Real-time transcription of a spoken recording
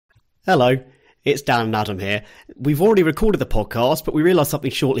Hello, it's Dan and Adam here. We've already recorded the podcast, but we realised something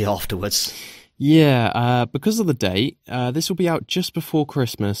shortly afterwards. Yeah, because of the date, this will be out just before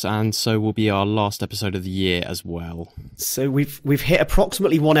Christmas, and so will be our last episode of the year as well. So we've hit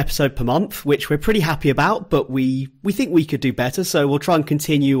approximately one episode per month, which we're pretty happy about, but we think we could do better, so we'll try and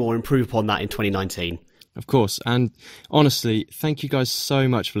continue or improve upon that in 2019. Of course, and honestly, thank you guys so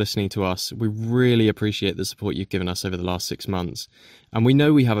much for listening to us. We really appreciate the support you've given us over the last 6 months. And we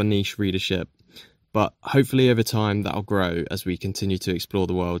know we have a niche readership, but hopefully over time that'll grow as we continue to explore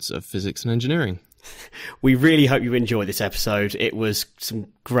the worlds of physics and engineering. We really hope you enjoyed this episode. It was some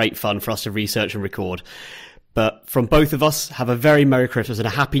great fun for us to research and record. But from both of us, have a very Merry Christmas and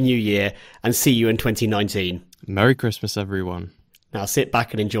a Happy New Year, and see you in 2019. Merry Christmas, everyone. Now sit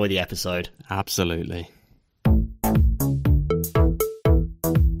back and enjoy the episode. Absolutely.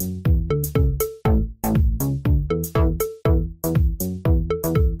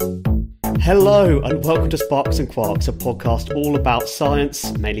 Hello and welcome to Sparks and Quarks, a podcast all about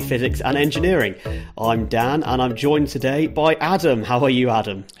science, mainly physics and engineering. I'm Dan and I'm joined today by Adam. How are you,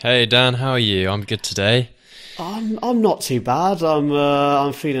 Adam? Hey Dan, how are you? I'm good today. I'm not too bad.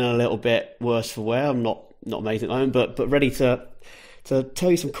 I'm feeling a little bit worse for wear. I'm not amazing at the moment, but ready to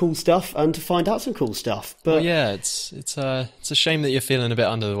tell you some cool stuff and to find out some cool stuff. But well, yeah, it's a shame that you're feeling a bit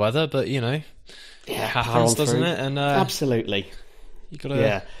under the weather, but you know, it happens, doesn't it? And absolutely. You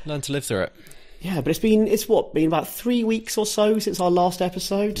gotta learn to live through it. Yeah, but it's been about 3 weeks or so since our last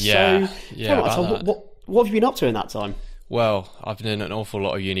episode. Yeah, so, yeah. What have you been up to in that time? Well, I've been doing an awful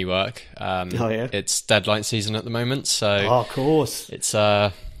lot of uni work. It's deadline season at the moment, so of course it's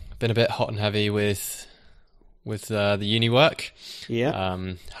been a bit hot and heavy with the uni work. Yeah,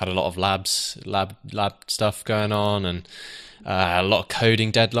 had a lot of lab stuff going on, and a lot of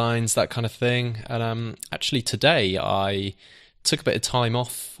coding deadlines, that kind of thing. And actually today I took a bit of time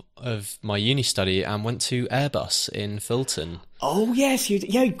off of my uni study and went to Airbus in Filton. Oh yes,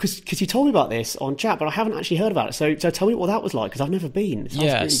 because you told me about this on chat, but I haven't actually heard about it. So tell me what that was like, because I've never been. It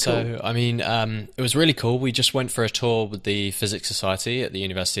sounds really cool. I mean, it was really cool. We just went for a tour with the Physics Society at the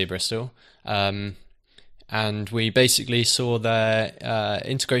University of Bristol, and we basically saw their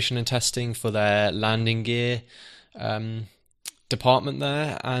integration and testing for their landing gear department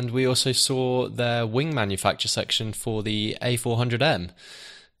there, and we also saw their wing manufacture section for the A400M.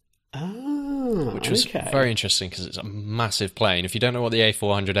 Which was very interesting because it's a massive plane. If you don't know what the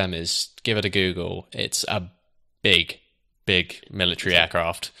A400M is, give it a Google. It's a big military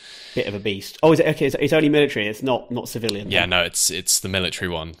aircraft. Bit of a beast. Oh, is it okay? It's only military. It's not civilian. Yeah, no, it's the military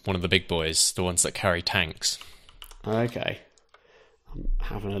one of the big boys, the ones that carry tanks. Okay. I'm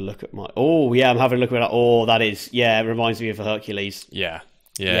having a look at I'm having a look at that. Oh, that is, it reminds me of a Hercules. Yeah.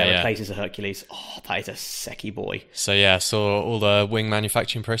 Replaces a Hercules. Oh, that is a sexy boy. So yeah, saw all the wing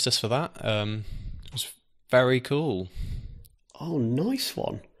manufacturing process for that. It was very cool. Oh, nice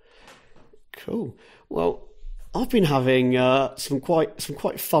one. Cool. Well, I've been having some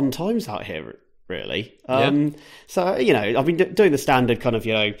quite fun times out here, really. So I've been doing the standard kind of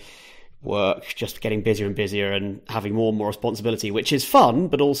work, just getting busier and busier and having more and more responsibility, which is fun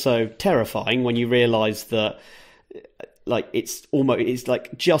but also terrifying when you realise that it's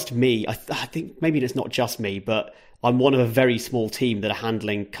like just me. I think maybe it's not just me, but I'm one of a very small team that are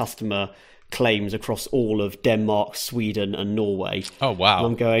handling customer claims across all of Denmark, Sweden and Norway. Oh wow.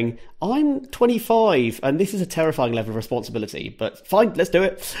 And I'm 25 and this is a terrifying level of responsibility, but fine, let's do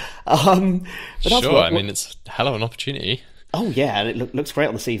it. But that's sure, I mean it's a hell of an opportunity. Oh yeah, and it looks great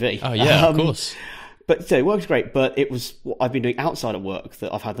on the CV. Oh yeah, of course. But so it works great, but it was what I've been doing outside of work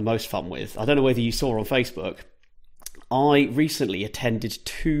that I've had the most fun with. I don't know whether you saw on Facebook, I recently attended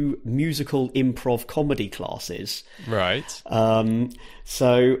 2 musical improv comedy classes. Right.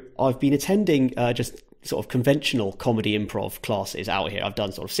 So I've been attending just sort of conventional comedy improv classes out here. I've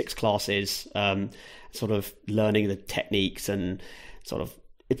done sort of 6 classes, sort of learning the techniques and sort of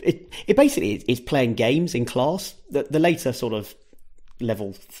it basically is playing games in class. The later sort of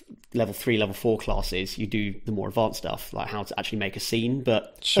level 3, level 4 classes, you do the more advanced stuff like how to actually make a scene.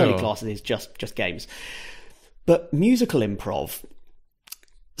 But early classes is just games. But musical improv.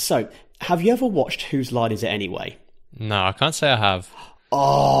 So, have you ever watched Whose Line Is It Anyway? No, I can't say I have.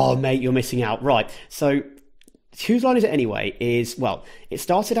 Oh, mate, you're missing out. Right. So, Whose Line Is It Anyway is, it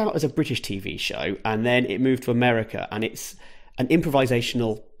started out as a British TV show and then it moved to America, and it's an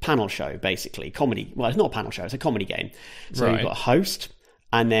improvisational panel show, basically. Comedy. Well, it's not a panel show, it's a comedy game. So You've got a host,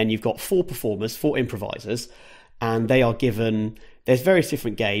 and then you've got 4 performers, 4 improvisers, and they are given... There's various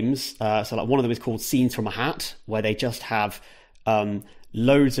different games. So like one of them is called Scenes from a Hat, where they just have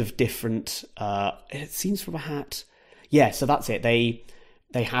loads of different... Scenes from a Hat... Yeah, so that's it.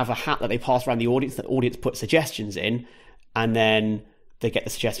 they have a hat that they pass around the audience. The audience puts suggestions in, and then they get the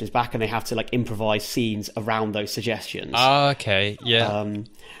suggestions back, and they have to like improvise scenes around those suggestions. Okay, yeah.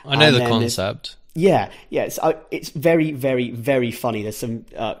 I know the concept. Yeah. It's very, very, very funny. There's some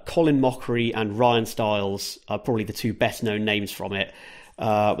Colin Mockery and Ryan Stiles are probably the two best known names from it.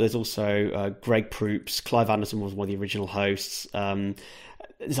 But there's also Greg Proops. Clive Anderson was one of the original hosts.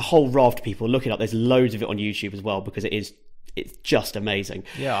 There's a whole raft of people. Look it up. There's loads of it on YouTube as well, because it's just amazing.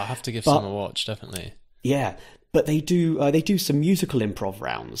 Yeah, I'll have to give some a watch, definitely. Yeah, but they do some musical improv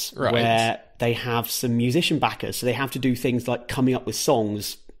rounds where they have some musician backers, so they have to do things like coming up with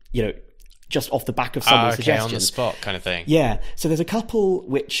songs, just off the back of someone's suggestions. On the spot kind of thing. Yeah, so there's a couple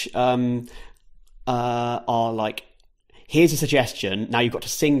which are like, here's a suggestion, now you've got to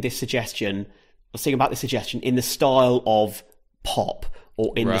sing this suggestion, or sing about this suggestion in the style of pop,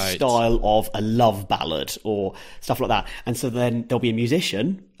 or in the style of a love ballad, or stuff like that. And so then there'll be a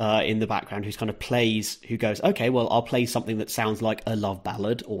musician in the background who goes, okay, well, I'll play something that sounds like a love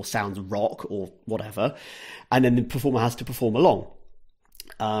ballad, or sounds rock, or whatever. And then the performer has to perform along.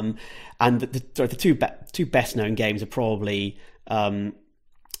 And the two best known games are probably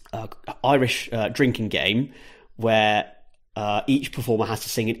Irish drinking game, where each performer has to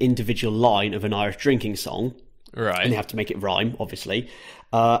sing an individual line of an Irish drinking song. Right. And they have to make it rhyme, obviously.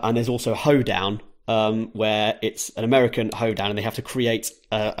 And there's also Hoedown, where it's an American hoedown, and they have to create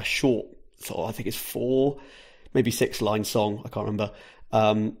a short, I think it's 4, maybe 6 line song, I can't remember,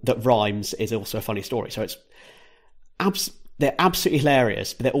 that rhymes, is also a funny story. So they're absolutely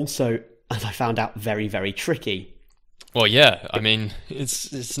hilarious, but they're also, as I found out, very, very tricky. Well, yeah. I mean,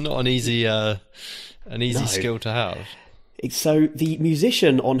 it's not an easy skill to have. So the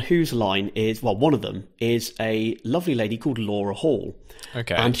musician on Whose Line is, well, one of them is a lovely lady called Laura Hall.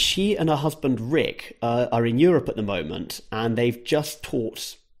 Okay. And she and her husband Rick are in Europe at the moment, and they've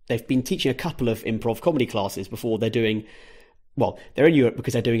been teaching a couple of improv comedy classes before they're in Europe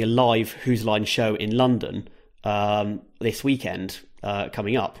because they're doing a live Whose Line show in London this weekend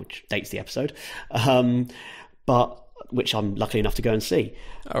coming up, which dates the episode, but which I'm lucky enough to go and see.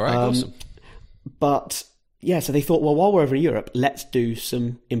 All right, awesome. But yeah, so they thought, well, while we're over in Europe, let's do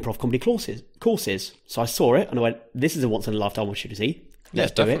some improv comedy courses. So I saw it and I went, this is a once in a lifetime opportunity.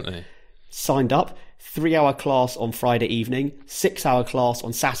 Let's do it. Signed up, 3-hour class on Friday evening, 6-hour class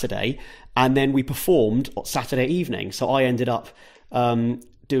on Saturday, and then we performed on Saturday evening. So I ended up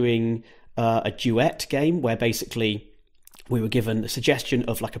doing a duet game where basically we were given a suggestion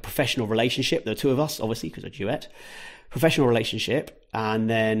of like a professional relationship. There were 2 of us, obviously, because of duet. Professional relationship, and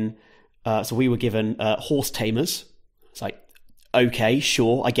then so we were given horse tamers. It's like, okay,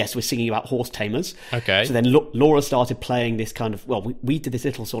 sure, I guess we're singing about horse tamers. Okay. So then Laura started playing this kind of, we did this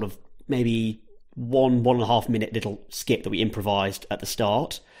little sort of maybe 1.5 minute little skit that we improvised at the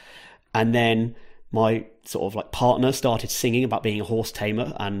start. And then my sort of like partner started singing about being a horse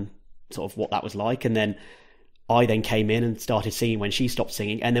tamer and sort of what that was like. And then I then came in and started singing when she stopped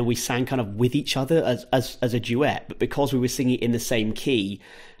singing. And then we sang kind of with each other as a duet. But because we were singing in the same key,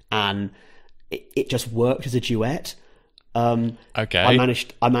 and it just worked as a duet. Okay. I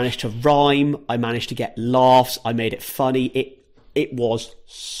managed to rhyme. I managed to get laughs. I made it funny. It was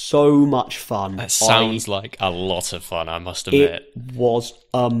so much fun. That sounds like a lot of fun, I must admit. It was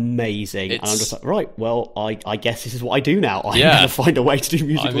amazing. And I'm just like, right, well, I guess this is what I do now. I'm going to find a way to do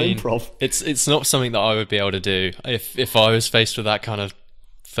musical improv. It's not something that I would be able to do. If I was faced with that kind of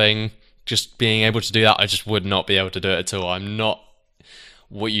thing, just being able to do that, I just would not be able to do it at all. I'm not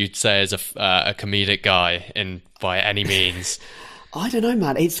what you'd say is a comedic guy by any means. I don't know,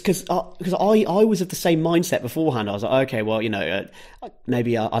 man. It's because I was of the same mindset beforehand. I was like, okay, well,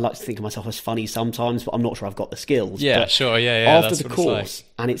 maybe I like to think of myself as funny sometimes, but I'm not sure I've got the skills. Yeah, but sure, yeah. After the course,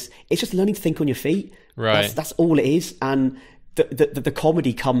 and it's just learning to think on your feet. Right. That's all it is, and the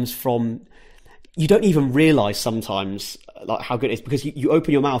comedy comes from. You don't even realise sometimes like how good it is, because you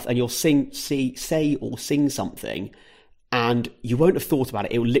open your mouth and you'll say or sing something, and you won't have thought about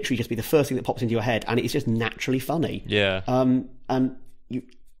it. It will literally just be the first thing that pops into your head, and it's just naturally funny. Yeah. And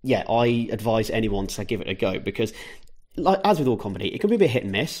I advise anyone to give it a go, because, like as with all comedy, it can be a bit hit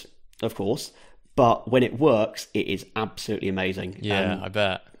and miss, of course, but when it works, it is absolutely amazing. Yeah, I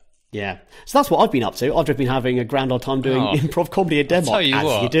bet. Yeah. So that's what I've been up to. I've just been having a grand old time doing improv comedy in Denmark,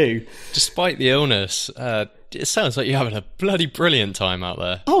 as you do. Despite the illness, it sounds like you're having a bloody brilliant time out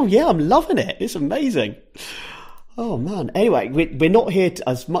there. Oh, yeah, I'm loving it. It's amazing. Oh, man. Anyway, we're not here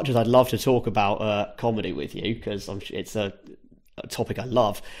as much as I'd love to talk about comedy with you, because it's a a topic I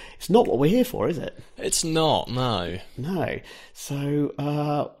love. It's not what we're here for, is it? It's not, no. No.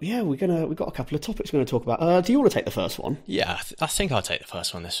 So, we've got a couple of topics we're going to talk about. Do you want to take the first one? Yeah, I think I'll take the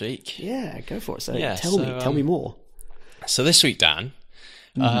first one this week. Yeah, go for it. So, Yeah, tell me more. So this week, Dan,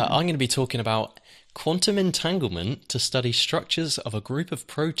 I'm going to be talking about quantum entanglement to study structures of a group of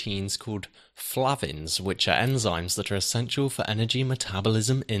proteins called flavins, which are enzymes that are essential for energy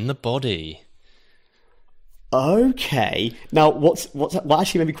metabolism in the body. Okay. Now, what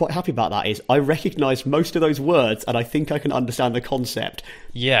actually made me quite happy about that is I recognise most of those words, and I think I can understand the concept.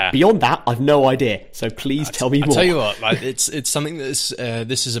 Yeah. Beyond that, I've no idea. So please tell me more. I'll tell you what, like it's something that's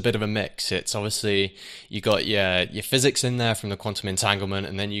this is a bit of a mix. It's obviously you got your physics in there from the quantum entanglement,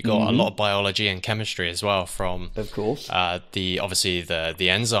 and then you got a lot of biology and chemistry as well from, of course, the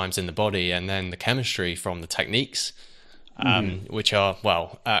enzymes in the body, and then the chemistry from the techniques. Which are,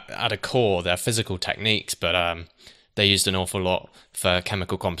 at a core, they're physical techniques, but they used an awful lot for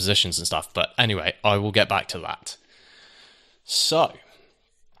chemical compositions and stuff. But anyway, I will get back to that. So,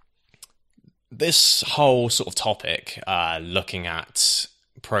 this whole sort of topic, looking at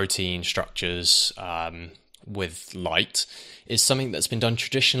protein structures with light, is something that's been done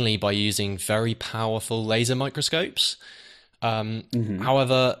traditionally by using very powerful laser microscopes.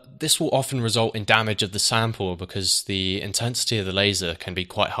 However, this will often result in damage of the sample because the intensity of the laser can be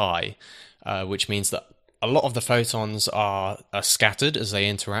quite high, which means that a lot of the photons are scattered as they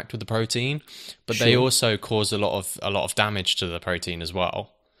interact with the protein, but they also cause a lot of damage to the protein as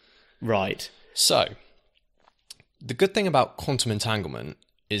well. Right. So, the good thing about quantum entanglement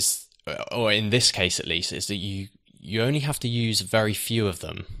is, or in this case at least, is that you only have to use very few of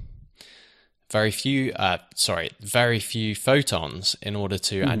them. Very few photons in order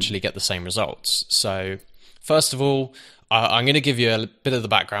to actually get the same results. So, first of all, I'm going to give you a bit of the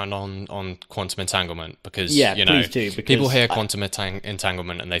background on quantum entanglement because, please do, because people hear quantum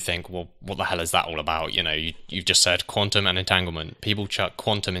entanglement and they think, well, what the hell is that all about? You know, you've just said quantum and entanglement. People chuck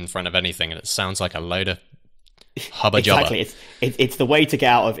quantum in front of anything and it sounds like a load of hubba jubba. Exactly. It's the way to get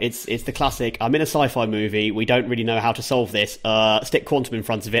out of it's the classic. I'm in a sci-fi movie. We don't really know how to solve this. Stick quantum in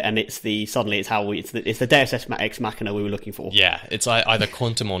front of it, and it's the Deus Ex Machina we were looking for. Yeah, it's either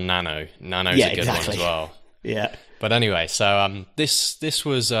quantum or nano. Nano's a good one as well. Yeah. But anyway, so this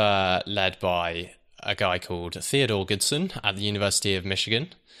was led by a guy called Theodore Goodson at the University of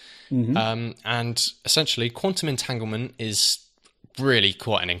Michigan, and essentially quantum entanglement is really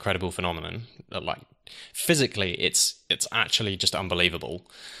quite an incredible phenomenon. Like, physically, it's actually just unbelievable,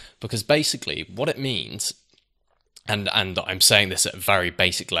 because basically what it means, and I'm saying this at very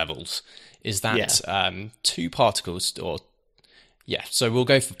basic levels, is that two particles, so we'll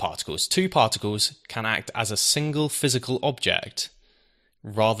go for particles. Two particles can act as a single physical object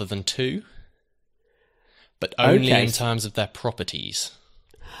rather than two, but only in terms of their properties.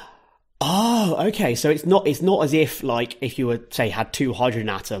 Oh, okay. So it's not as if, like, if you were, say, had two hydrogen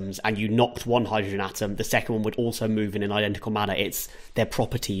atoms and you knocked one hydrogen atom, the second one would also move in an identical manner. It's their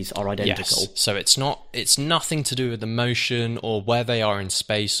properties are identical. Yes. So it's nothing to do with the motion or where they are in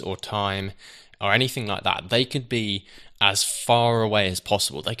space or time or anything like that. They could be as far away as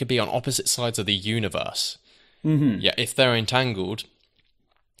possible. They could be on opposite sides of the universe. Yeah, if they're entangled,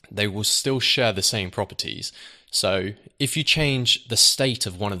 they will still share the same properties. So if you change the state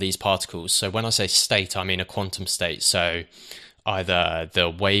of one of these particles, so when I say state, I mean a quantum state, so either the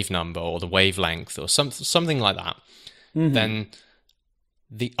wave number or the wavelength or something like that, then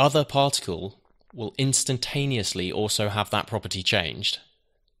the other particle will instantaneously also have that property changed.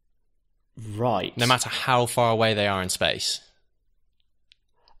 Right. No matter how far away they are in space.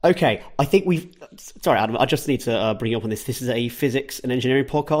 Okay, I think sorry, Adam, I just need to bring you up on this. This is a physics and engineering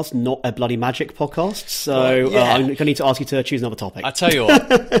podcast, not a bloody magic podcast. So I'm going to need to ask you to choose another topic. I tell you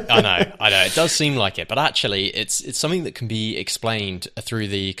what, I know. It does seem like it, but actually it's something that can be explained through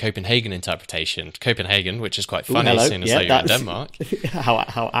the Copenhagen interpretation. Copenhagen, which is quite funny, seeing as though you're in Denmark.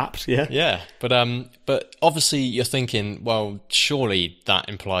 How apt, yeah. Yeah, but obviously you're thinking, well, surely that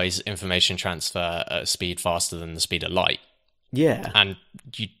implies information transfer at a speed faster than the speed of light. Yeah. And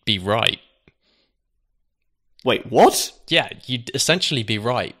you'd be right. Wait, what? Yeah, you'd essentially be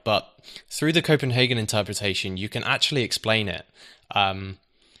right, but through the Copenhagen interpretation, you can actually explain it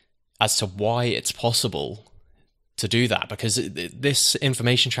as to why it's possible to do that, because this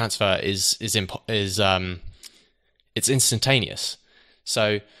information transfer is it's instantaneous.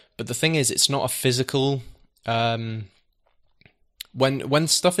 So, but the thing is, it's not a physical. When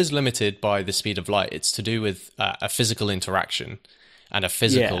stuff is limited by the speed of light, it's to do with a physical interaction and a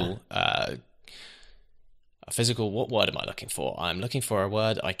physical. A physical. What word am I looking for? I'm looking for a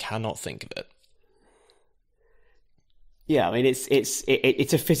word. I cannot think of it. Yeah, I mean,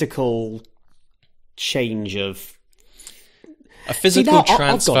 it's a physical change of... A physical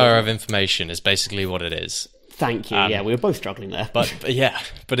transfer of information is basically what it is. Thank you. Yeah, we were both struggling there.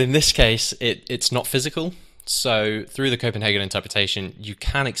 But in this case, it's not physical. So through the Copenhagen interpretation, you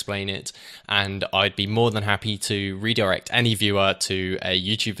can explain it, and I'd be more than happy to redirect any viewer to a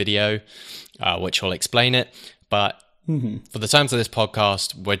YouTube video, which will explain it. But for the terms of this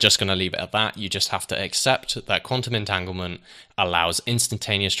podcast, we're just going to leave it at that. You just have to accept that quantum entanglement allows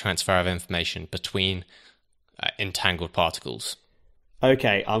instantaneous transfer of information between entangled particles.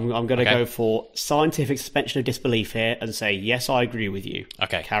 Okay, I'm going to go for scientific suspension of disbelief here and say, yes, I agree with you.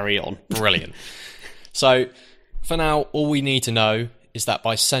 Okay. Carry on. Brilliant. So, for now, all we need to know is that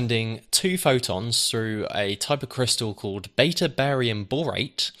by sending 2 photons through a type of crystal called beta barium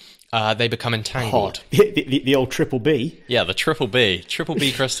borate, they become entangled. Oh, the old triple B. Yeah, the triple B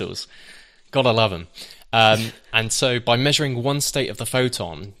crystals. Gotta love them. And so, by measuring one state of the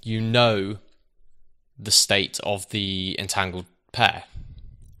photon, you know the state of the entangled pair.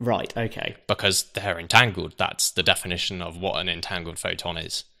 Right, okay. Because they're entangled. That's the definition of what an entangled photon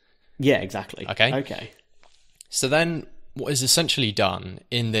is. Yeah, exactly. Okay. So then what is essentially done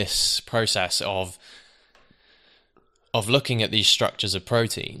in this process of looking at these structures of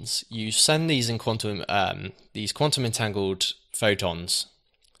proteins, you send these quantum entangled photons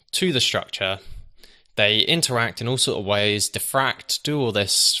to the structure. They interact in all sort of ways, diffract, do all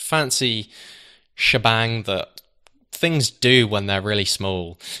this fancy shebang that things do when they're really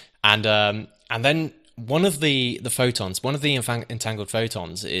small, and then one of the photons, one of the entangled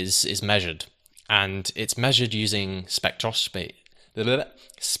photons is measured, and it's measured using spectroscopy.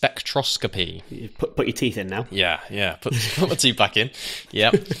 You put your teeth in now. Yeah. Put my teeth back in.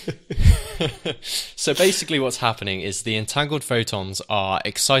 Yep. So basically, what's happening is the entangled photons are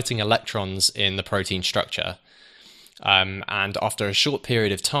exciting electrons in the protein structure, and after a short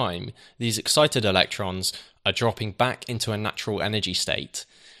period of time, these excited electrons are dropping back into a natural energy state,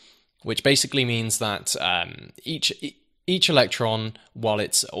 which basically means that each electron, while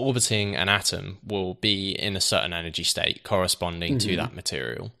it's orbiting an atom, will be in a certain energy state corresponding to that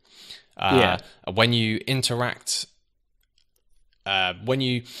material. When you interact, when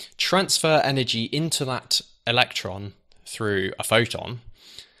you transfer energy into that electron through a photon,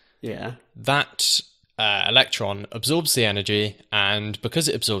 that electron absorbs the energy, and because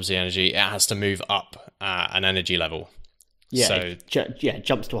it absorbs the energy, it has to move up an energy level. Yeah, so it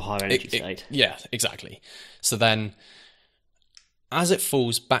jumps to a higher energy state. Yeah, exactly. So then, as it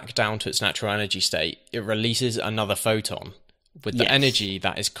falls back down to its natural energy state, it releases another photon with the energy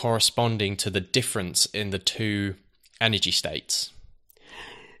that is corresponding to the difference in the 2 energy states.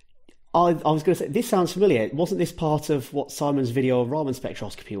 I was going to say, this sounds familiar. Wasn't this part of what Simon's video of Raman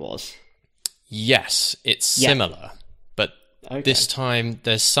spectroscopy was? Yes, it's similar, but this time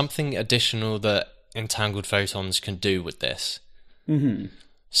there's something additional that entangled photons can do with this.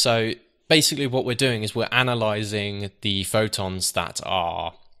 So basically what we're doing is we're analysing the photons that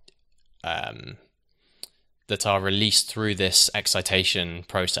are released through this excitation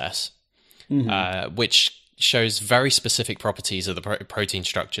process, which shows very specific properties of the protein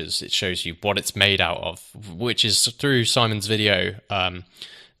structures. It shows you what it's made out of, which is through Simon's video,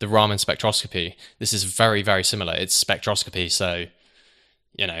 the Raman spectroscopy. This is very, very similar. It's spectroscopy, so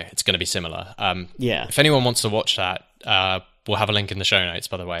it's going to be similar. If anyone wants to watch that, we'll have a link in the show notes,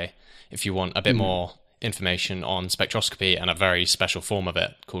 by the way, if you want a bit more information on spectroscopy and a very special form of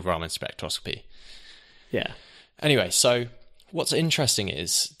it called Raman spectroscopy. Yeah. Anyway, so what's interesting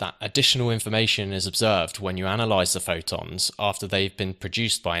is that additional information is observed when you analyse the photons after they've been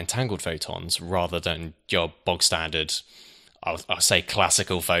produced by entangled photons rather than your bog standard, I'll say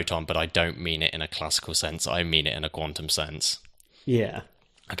classical photon, but I don't mean it in a classical sense. I mean it in a quantum sense. Yeah.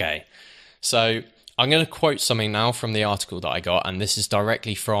 Okay. So I'm going to quote something now from the article that I got, and this is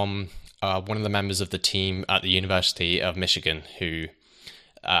directly from one of the members of the team at the University of Michigan who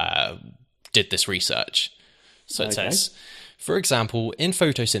did this research. So it says, for example, in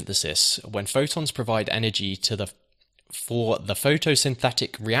photosynthesis, when photons provide energy for the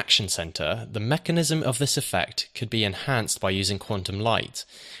photosynthetic reaction center, the mechanism of this effect could be enhanced by using quantum light.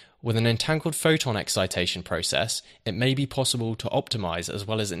 With an entangled photon excitation process, it may be possible to optimize as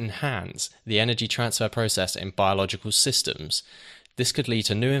well as enhance the energy transfer process in biological systems. This could lead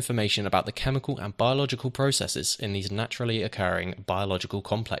to new information about the chemical and biological processes in these naturally occurring biological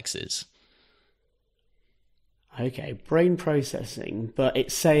complexes. Okay, brain processing, but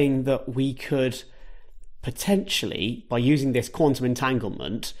it's saying that we could potentially, by using this quantum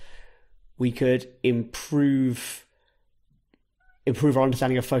entanglement, we could improve our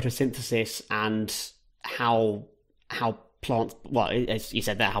understanding of photosynthesis and how how plants, well, as you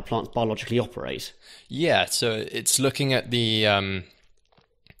said there, how plants biologically operate. Yeah, so it's looking at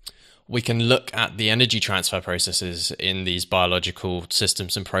we can look at the energy transfer processes in these biological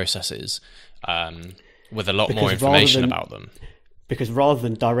systems and processes with a lot more information about them. Because rather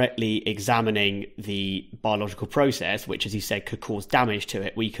than directly examining the biological process, which, as you said, could cause damage to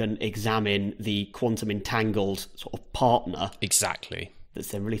it, we can examine the quantum entangled sort of partner. Exactly. That's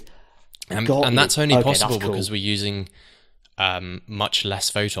then released. And that's only possible because we're using much less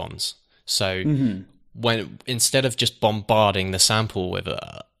photons. So when instead of just bombarding the sample with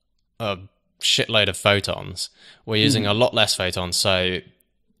a shitload of photons, we're using a lot less photons. So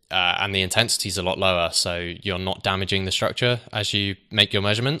and the intensity is a lot lower, so you're not damaging the structure as you make your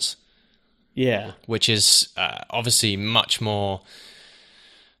measurements. Yeah. Which is obviously much more,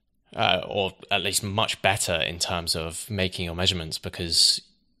 or at least much better in terms of making your measurements, because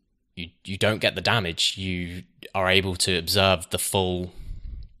you don't get the damage. You are able to observe the full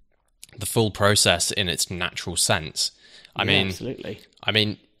process in its natural sense. I mean, absolutely. I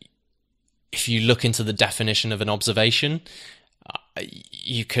mean, if you look into the definition of an observation,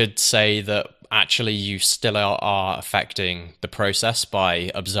 you could say that actually you still are affecting the process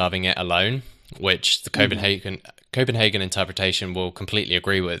by observing it alone, which the Copenhagen interpretation will completely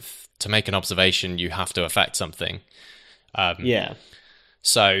agree with. To make an observation, you have to affect something.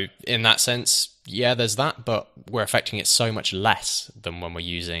 So in that sense, yeah, there's that, but we're affecting it so much less than when we're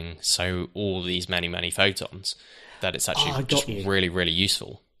using all these many photons that it's actually just really, really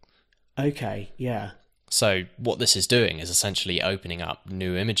useful. Okay, yeah. So what this is doing is essentially opening up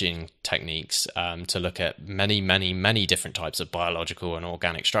new imaging techniques to look at many different types of biological and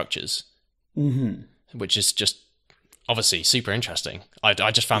organic structures, which is just obviously super interesting.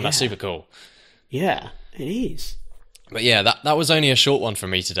 I just found that super cool. Yeah, it is. But yeah, that was only a short one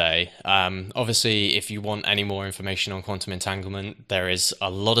from me today. Obviously, if you want any more information on quantum entanglement, there is a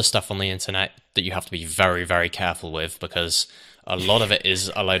lot of stuff on the internet that you have to be very, very careful with, because a lot of it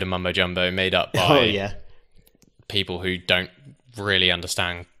is a load of mumbo jumbo made up by people who don't really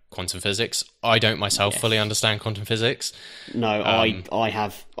understand quantum physics. I don't myself fully understand quantum physics. No,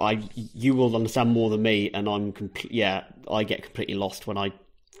 you will understand more than me, and I get completely lost when I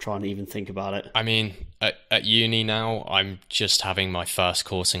try and even think about it. I mean, at uni now, I'm just having my first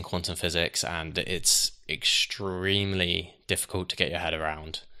course in quantum physics, and it's extremely difficult to get your head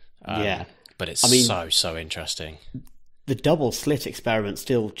around. But it's so interesting. The double slit experiment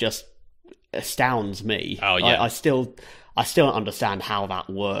still just astounds me. Oh yeah, I still don't understand how that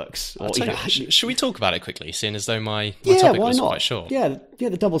works. Should we talk about it quickly, seeing as though my topic was quite short? Yeah,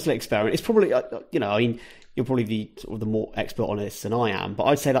 the double slit experiment. It's probably I mean, you're probably the more expert on this than I am, but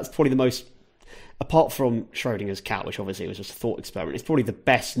I'd say that's probably the most, apart from Schrodinger's cat, which obviously was just a thought experiment. It's probably the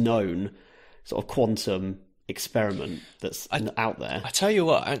best known sort of quantum experiment that's out there. I tell you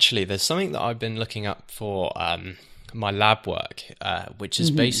what, actually, there's something that I've been looking up for my lab work, which is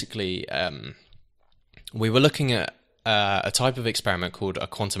basically we were looking at a type of experiment called a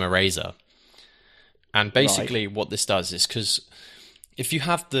quantum eraser. And basically what this does is, because if you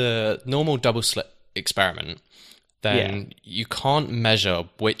have the normal double slit experiment, then you can't measure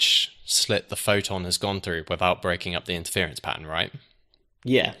which slit the photon has gone through without breaking up the interference pattern, right?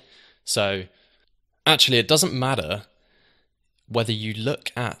 Yeah. So actually it doesn't matter whether you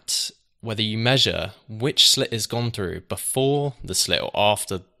measure which slit is gone through before the slit or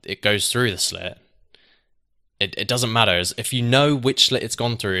after it goes through the slit. It doesn't matter. If you know which slit it's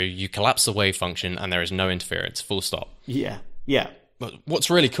gone through, you collapse the wave function and there is no interference, full stop. Yeah. But what's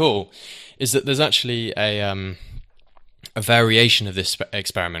really cool is that there's actually a variation of this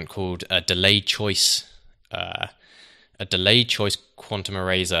experiment called a delayed choice quantum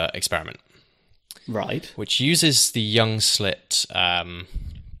eraser experiment. Right. Which uses the Young slit. It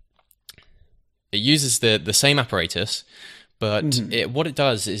uses the same apparatus, but what it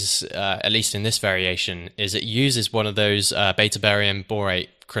does is, at least in this variation, is it uses one of those beta barium borate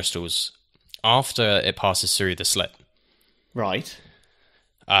crystals after it passes through the slit. Right.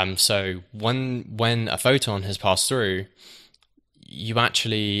 So when a photon has passed through, you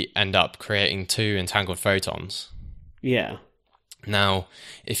actually end up creating two entangled photons. Yeah. Now,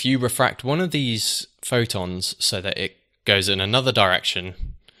 if you refract one of these photons so that it goes in another direction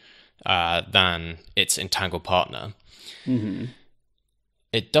than its entangled partner,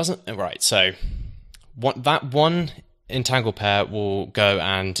 it doesn't. Right. So that one entangled pair will go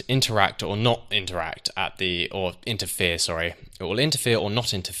and interact or not interact interfere. Sorry, it will interfere or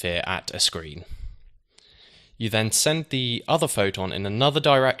not interfere at a screen. You then send the other photon in another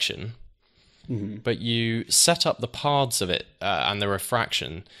direction, but you set up the paths of it and the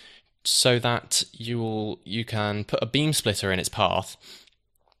refraction so that you can put a beam splitter in its path,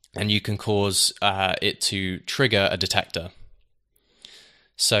 and you can cause it to trigger a detector.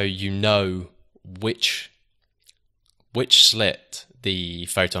 So you know which slit the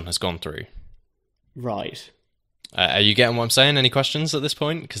photon has gone through. Right. Are you getting what I'm saying? Any questions at this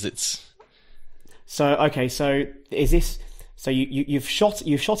point? Because it's... So okay, so is this... So you've shot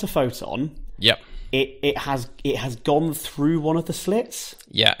a photon. Yep. It has gone through one of the slits.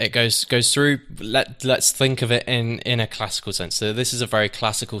 Yeah, it goes through. Let's think of it in a classical sense. So this is a very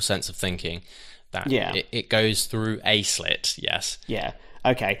classical sense of thinking. That it goes through a slit. Yes. Yeah.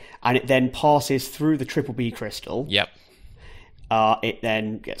 Okay, and it then passes through the triple B crystal. Yep. It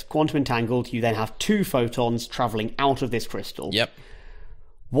then gets quantum entangled. You then have two photons traveling out of this crystal. Yep.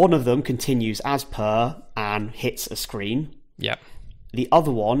 One of them continues as per and hits a screen. Yep. The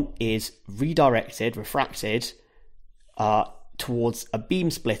other one is redirected, refracted, towards a beam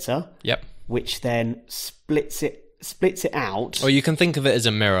splitter. Yep. Which then splits it out. Or you can think of it as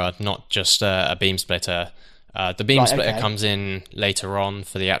a mirror, not just a beam splitter. The beam splitter comes in later on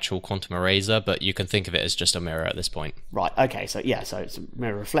for the actual quantum eraser, but you can think of it as just a mirror at this point. Right. Okay. So so it's a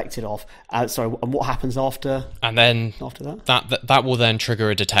mirror reflected off. Sorry. And what happens after? And then after that will then trigger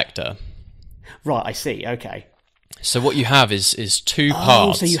a detector. Right. I see. Okay. So what you have is two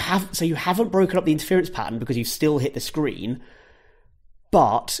parts. So you haven't broken up the interference pattern because you've still hit the screen,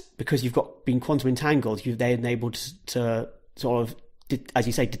 but because you've been quantum entangled, you've then able to sort of, as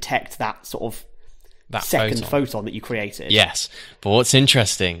you say, detect that sort of that second photon that you created. Yes, but what's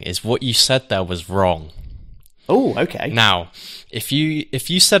interesting is what you said there was wrong. Oh, okay. Now, if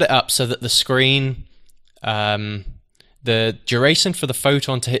you set it up so that the screen, the duration for the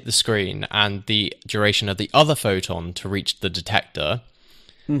photon to hit the screen and the duration of the other photon to reach the detector,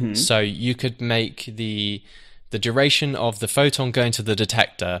 so you could make the duration of the photon going to the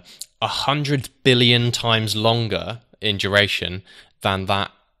detector 100 billion times longer in duration than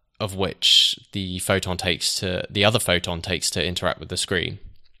that of which the other photon takes to interact with the screen.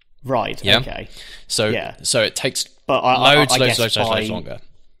 Right. Yeah? Okay. So it takes loads longer.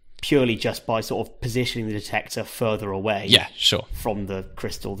 Purely just by sort of positioning the detector further away. Yeah, sure. From the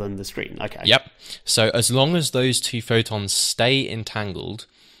crystal than the screen. Okay. Yep. So as long as those two photons stay entangled,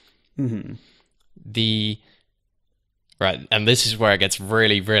 right, and this is where it gets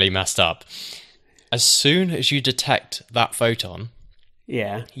really, really messed up. As soon as you detect that photon,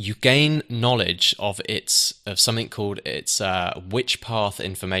 you gain knowledge of something called its witch path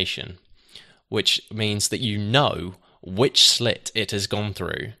information, which means that you know which slit it has gone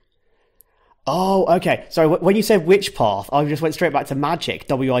through. Oh, okay. So when you said witch path, I just went straight back to magic,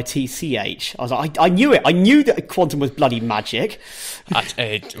 WITCH. I was like, I knew it. I knew that quantum was bloody magic.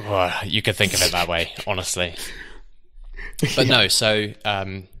 You could think of it that way, honestly. But no, so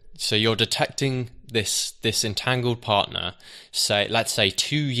you're detecting this entangled partner, let's say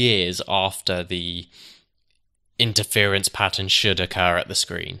 2 years after the interference pattern should occur at the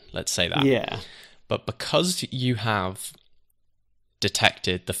screen. Let's say that. Yeah. But because you have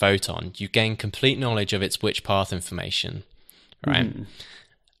detected the photon, you gain complete knowledge of its witch path information, right?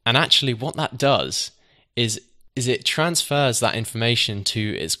 And actually what that does is it transfers that information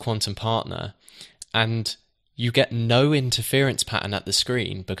to its quantum partner, and you get no interference pattern at the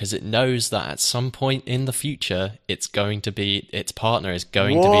screen because it knows that at some point in the future its partner is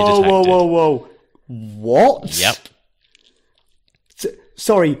going to be detected. Whoa. What? Yep.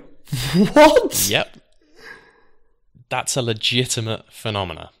 Sorry, what? Yep. That's a legitimate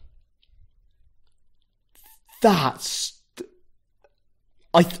phenomena. That's...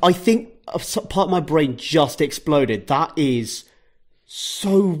 I think part of my brain just exploded. That is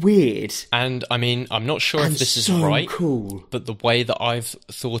so weird. And I mean, I'm not sure if this is right, cool. But the way that I've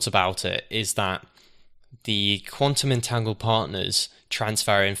thought about it is that the quantum entangled partners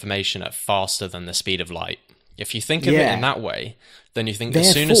transfer information at faster than the speed of light. If you think of it in that way, then you think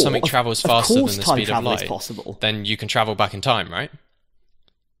as soon as something travels faster than the speed of light, then you can travel back in time, right?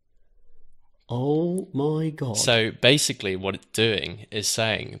 Oh my god. So basically what it's doing is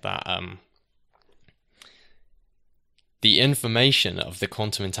saying that the information of the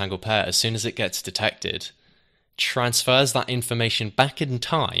quantum entangled pair, as soon as it gets detected, transfers that information back in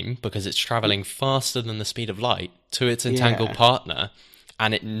time because it's traveling faster than the speed of light to its entangled partner,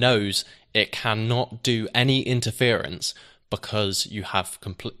 and it knows it cannot do any interference because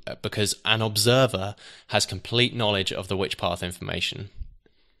because an observer has complete knowledge of the witch path information.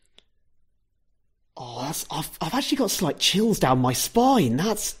 Oh, I've actually got slight chills down my spine.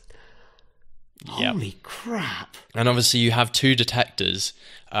 That's holy crap! And obviously, you have two detectors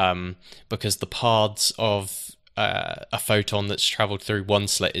because the paths of a photon that's traveled through one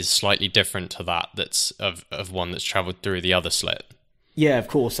slit is slightly different to that's of one that's traveled through the other slit. Yeah, of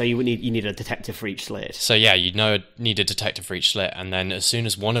course. So you need a detector for each slit. So yeah, need a detector for each slit, and then as soon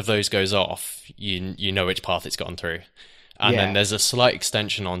as one of those goes off, you know which path it's gone through. And then there's a slight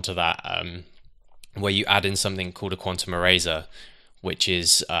extension onto that, where you add in something called a quantum eraser, which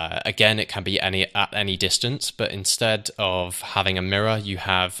is again, it can be at any distance, but instead of having a mirror, you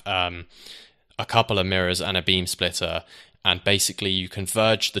have a couple of mirrors and a beam splitter, and basically you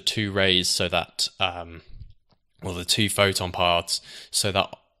converge the two rays so that or the two photon paths, so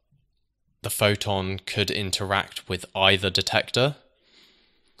that the photon could interact with either detector.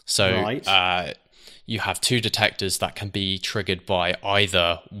 So you have two detectors that can be triggered by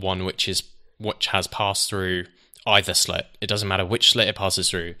either one which has passed through either slit. It doesn't matter which slit it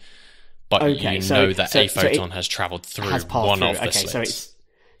passes through, but know that a photon has travelled through one of the slits.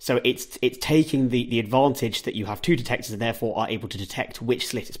 So it's taking the advantage that you have two detectors and therefore are able to detect which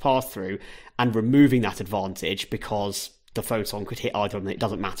slit it's passed through, and removing that advantage because the photon could hit either of them, it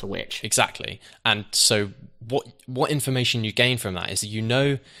doesn't matter which. Exactly. And so what information you gain from that is that you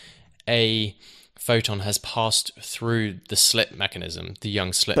know a photon has passed through the slit mechanism, the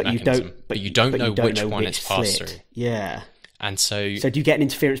young slit mechanism, but you don't know which one it's passed through. Yeah. And so do you get an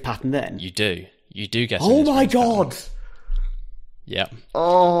interference pattern then? You do get an Oh my god! Pattern. Yeah.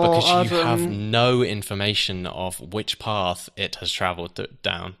 Oh, because you have no information of which path it has travelled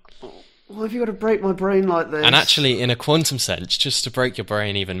down. Why have you got to break my brain like this? And actually, in a quantum sense, just to break your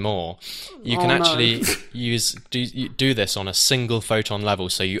brain even more, you can actually do this on a single photon level,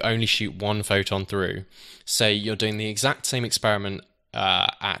 so you only shoot one photon through. Say you're doing the exact same experiment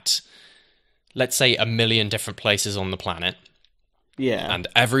at, let's say, 1 million different places on the planet. Yeah. And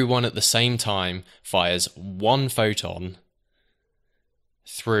everyone at the same time fires one photon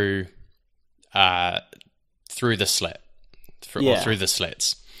through the slit, or through the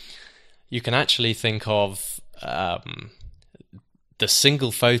slits. You can actually think of the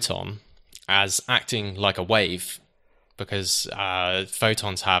single photon as acting like a wave, because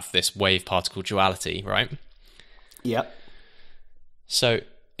photons have this wave-particle duality, right? Yep. So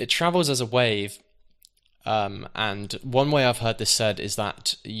it travels as a wave, and one way I've heard this said is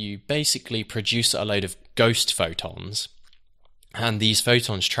that you basically produce a load of ghost photons, and these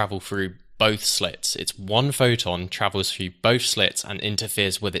photons travel through both slits. It's one photon travels through both slits and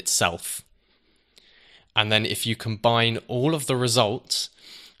interferes with itself. And then if you combine all of the results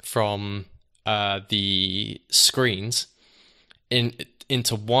from the screens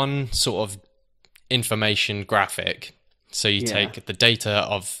into one sort of information graphic, so you take the data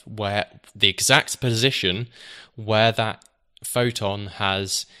of where the exact position where that photon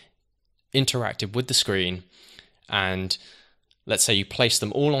has interacted with the screen, and let's say you place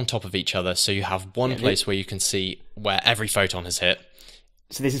them all on top of each other, so you have one place where you can see where every photon has hit.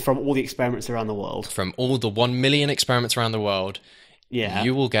 So this is from all the experiments around the world? From all the 1 million experiments around the world,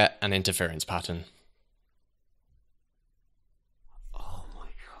 you will get an interference pattern. Oh my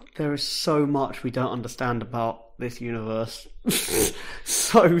god. There is so much we don't understand about this universe.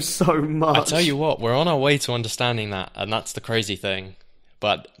 so much. I tell you what, we're on our way to understanding that, and that's the crazy thing.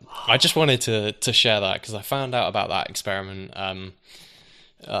 But I just wanted to share that because I found out about that experiment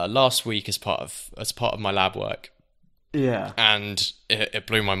last week as part of my lab work. Yeah, and it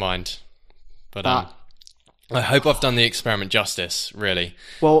blew my mind. But I hope I've done the experiment justice, really.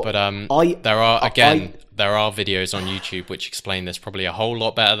 Well, but there are videos on YouTube which explain this probably a whole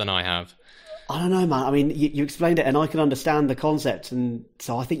lot better than I have. I don't know, man. I mean, you explained it, and I can understand the concept, and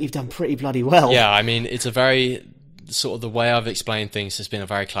so I think you've done pretty bloody well. Yeah, I mean, it's a very sort of the way I've explained things has been a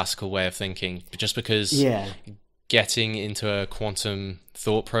very classical way of thinking, just because getting into a quantum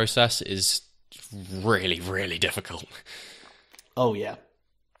thought process is really, really difficult. Oh, yeah.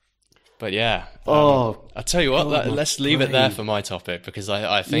 But yeah, I'll tell you what, let's leave it there for my topic, because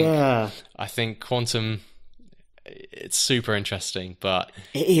I think quantum, it's super interesting, but...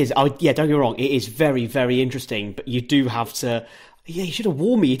 It is. Don't get me wrong, it is very, very interesting, but you do have to... Yeah, you should have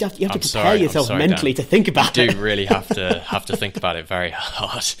warned me. You have to prepare yourself mentally to think about it. You do really have to think about it very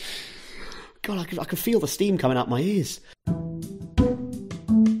hard. God, I could feel the steam coming out my ears.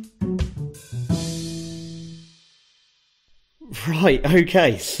 Right,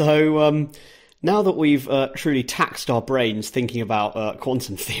 okay. So now that we've truly taxed our brains thinking about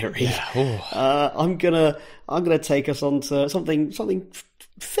quantum theory, I'm gonna take us on to something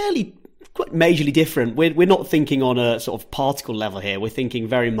fairly quite majorly different. We're not thinking on a sort of particle level here. We're thinking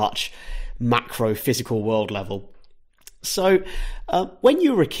very much macro physical world level. So when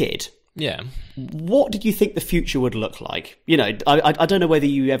you were a kid, what did you think the future would look like? You know, I don't know whether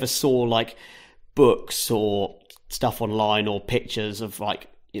you ever saw like books or stuff online or pictures of like,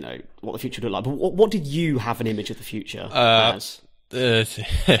 you know, what the future would look like. But what did you have an image of the future as?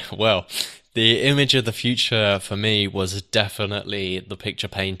 Well, the image of the future for me was definitely the picture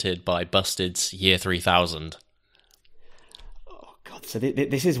painted by Busted's Year 3000. Oh God! So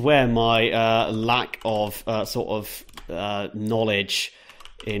this is where my lack of knowledge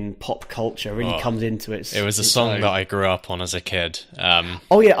in pop culture really comes into it. It was a song that I grew up on as a kid. Not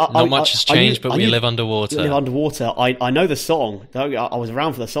much has changed, but we live underwater. We live underwater. I know the song. I was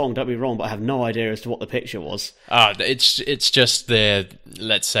around for the song. Don't be wrong, but I have no idea as to what the picture was. It's just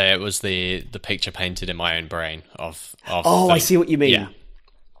let's say it was the picture painted in my own brain of. I see what you mean. Yeah.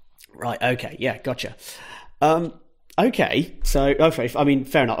 Right. Okay. Yeah. Gotcha. Okay. So, I mean,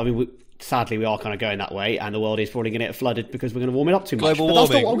 fair enough. I mean, sadly, we are kind of going that way, and the world is probably going to get flooded because we're going to warm it up too much. Global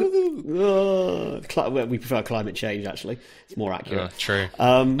warming. We prefer climate change, actually. It's more accurate. True.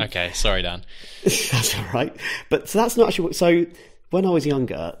 Okay, sorry, Dan. That's all right. But so that's not actually... So when I was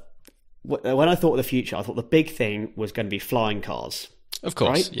younger, when I thought of the future, I thought the big thing was going to be flying cars. Of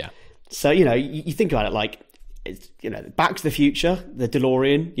course, right? yeah. So, you know, you think about it like... Back to the Future, the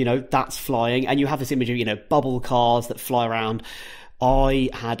DeLorean, you know, that's flying. And you have this image of, you know, bubble cars that fly around... I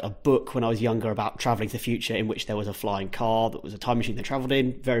had a book when I was younger about travelling to the future in which there was a flying car that was a time machine they travelled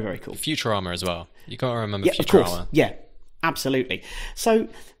in. Very, very cool. Futurama as well. You got to remember Futurama. Of course. Yeah, absolutely. So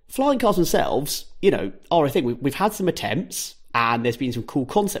flying cars themselves, you know, are a thing. We've had some attempts and there's been some cool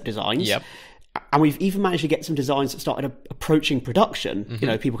concept designs. Yep. And we've even managed to get some designs that started approaching production, you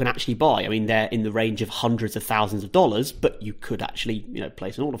know, people can actually buy. I mean, they're in the range of hundreds of thousands of dollars, but you could actually, you know,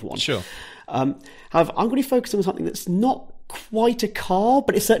 place an order for one. Sure. However, I'm going to focus on something that's not quite a car,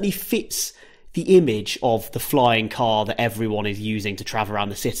 but it certainly fits the image of the flying car that everyone is using to travel around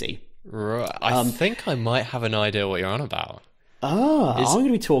the city. Right. I think I might have an idea what you're on about. I'm going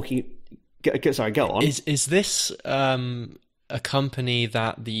to be talking... Sorry, go on. Is this a company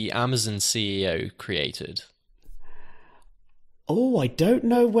that the Amazon CEO created? Oh, I don't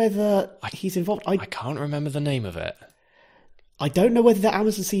know whether he's involved. I can't remember the name of it. I don't know whether the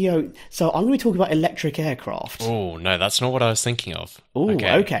Amazon CEO... So I'm going to be talking about electric aircraft. Oh, no, that's not what I was thinking of. Oh,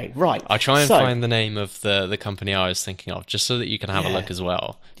 okay, right. I'll try and find the name of the company I was thinking of, just so that you can have a look as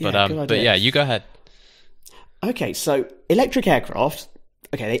well. But yeah, you go ahead. Okay, so electric aircraft,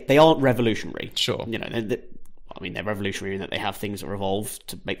 they aren't revolutionary. Sure. You know, they're revolutionary in that they have things that revolve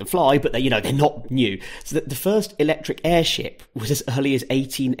to make them fly, but they're not new. So the first electric airship was as early as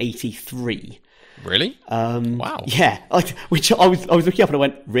 1883. Really? Wow. Yeah, which I was looking up and I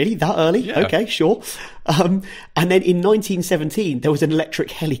went, really? That early? Yeah. Okay, sure. And then in 1917, there was an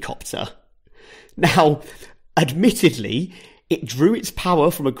electric helicopter. Now, admittedly, it drew its power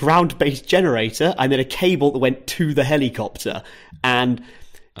from a ground-based generator and then a cable that went to the helicopter. And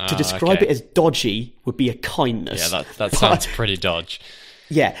to describe it as dodgy would be a kindness. Yeah, that sounds pretty dodge.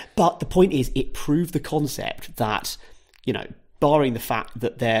 Yeah, but the point is, it proved the concept that, you know, barring the fact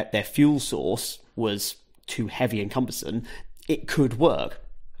that their fuel source was too heavy and cumbersome, it could work.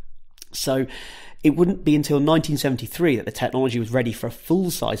 So it wouldn't be until 1973 that the technology was ready for a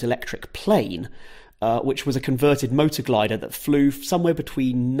full-size electric plane, which was a converted motor glider that flew somewhere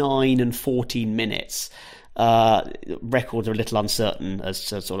between 9 and 14 minutes. Records are a little uncertain as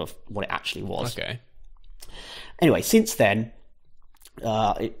to sort of what it actually was. Okay. Anyway, since then,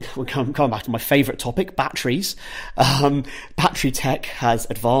 we're coming back to my favourite topic, batteries. Battery tech has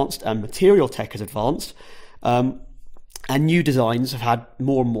advanced and material tech has advanced, and new designs have had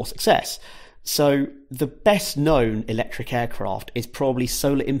more and more success. So the best known electric aircraft is probably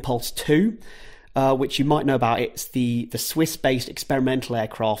Solar Impulse 2, which you might know about. It's the Swiss-based experimental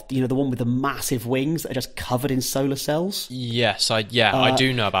aircraft, you know, the one with the massive wings that are just covered in solar cells. Yes, I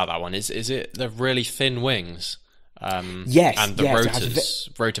do know about that one. Is it the really thin wings? Yes, and the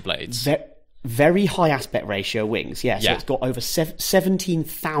rotor blades. Very high aspect ratio wings. Yeah, so it's got over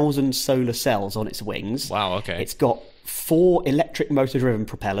 17,000 solar cells on its wings. Wow, okay. It's got 4 electric motor-driven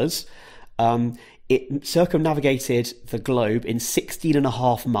propellers. It circumnavigated the globe in 16 and a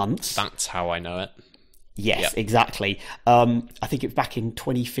half months. That's how I know it. Yes, exactly. I think it was back in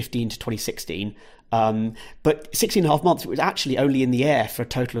 2015 to 2016. But 16 and a half months, it was actually only in the air for a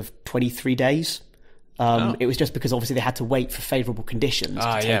total of 23 days. It was just because obviously they had to wait for favourable conditions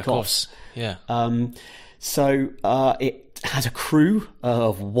to take off. Course. Yeah. So it has a crew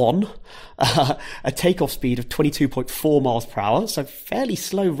of 1, a takeoff speed of 22.4 miles per hour, so fairly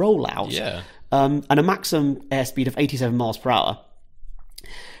slow rollout. Yeah. And a maximum airspeed of 87 miles per hour.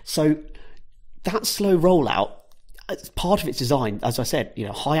 So that slow rollout, as part of its design, as I said, you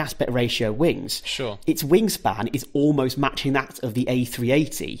know, high aspect ratio wings. Sure. Its wingspan is almost matching that of the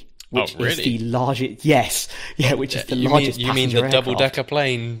A380. which really? is the largest. Yes, yeah, which is the largest. You mean the double-decker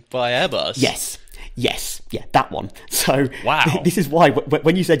plane by Airbus? Yes, yeah, that one. So wow, this is why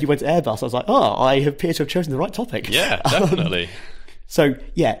when you said you went to Airbus, I was like, oh, I appear to have chosen the right topic. Yeah, definitely. So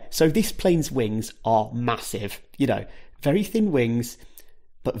this plane's wings are massive. Very thin wings,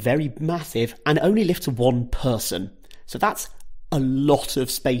 but very massive, and only lift to one person. So that's a lot of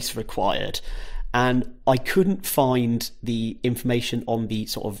space required. And I couldn't find the information on the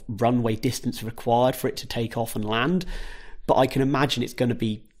sort of runway distance required for it to take off and land, but I can imagine it's going to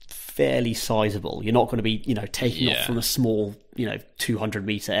be fairly sizable. You're not going to be, taking off from a small,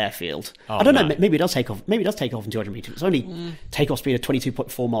 200-meter airfield. I don't know. Maybe it does take off. Maybe it does take off in 200 meters. It's only takeoff speed of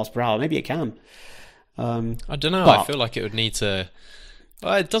 22.4 miles per hour. Maybe it can. I don't know. I feel like it would need to.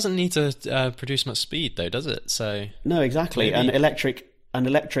 Well, it doesn't need to produce much speed, though, does it? So no, exactly. Maybe. And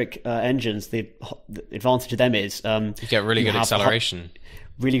electric engines, the advantage of them is you get really good acceleration.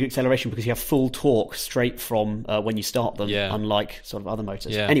 Really good acceleration because you have full torque straight from when you start them, unlike sort of other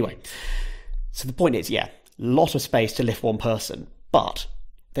motors. Yeah. Anyway, so the point is, lot of space to lift one person. But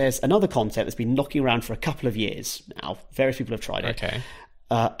there's another concept that's been knocking around for a couple of years now. Various people have tried it. Okay.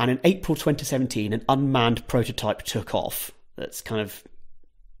 And in April 2017, an unmanned prototype took off. That's kind of,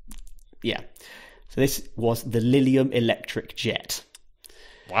 So this was the Lilium electric jet.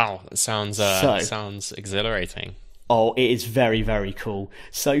 Wow, that sounds exhilarating. Oh, it is very, very cool.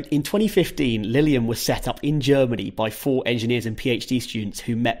 So in 2015, Lilium was set up in Germany by 4 engineers and PhD students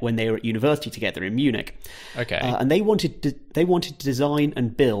who met when they were at university together in Munich. Okay. And they wanted to design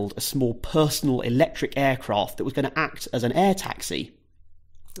and build a small personal electric aircraft that was going to act as an air taxi.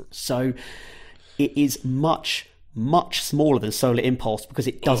 So it is much, much smaller than Solar Impulse because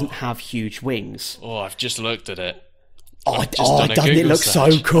it doesn't have huge wings. Oh, I've just looked at it. Doesn't it look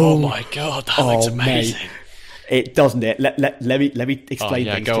so cool? Oh my god, that looks amazing. Mate. It doesn't it? Let me explain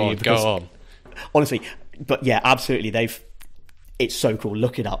things to you. Go on. Honestly, but yeah, absolutely. It's so cool.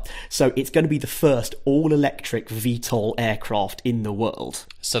 Look it up. So it's going to be the first all-electric VTOL aircraft in the world.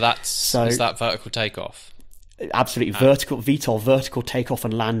 So is that vertical takeoff? Absolutely, vertical takeoff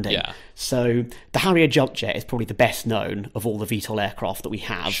and landing. Yeah. So the Harrier jump jet is probably the best known of all the VTOL aircraft that we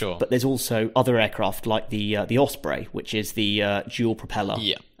have. Sure. But there's also other aircraft like the Osprey, which is the dual propeller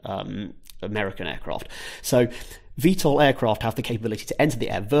American aircraft. So VTOL aircraft have the capability to enter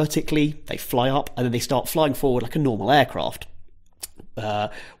the air vertically. They fly up and then they start flying forward like a normal aircraft.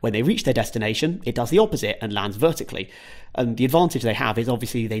 When they reach their destination, it does the opposite and lands vertically. And the advantage they have is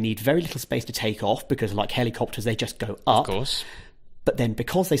obviously they need very little space to take off because, like helicopters, they just go up. Of course. But then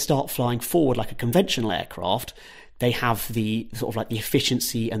because they start flying forward like a conventional aircraft, they have the sort of like the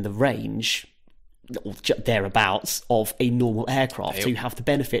efficiency and the range or thereabouts of a normal aircraft. So you have the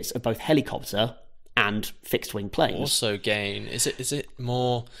benefits of both helicopter and fixed wing planes. Also gain, is it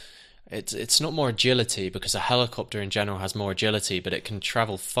more... It's not more agility because a helicopter in general has more agility, but it can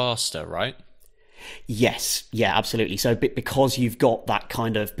travel faster, right? Yes, yeah, absolutely. So because you've got that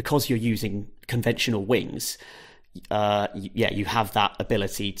because you're using conventional wings, you have that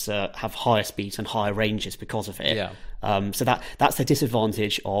ability to have higher speeds and higher ranges because of it. Yeah. So that's the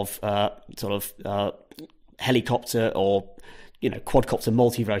disadvantage of helicopter or quadcopter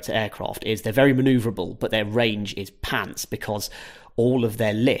multi-rotor aircraft is they're very maneuverable, but their range is pants because all of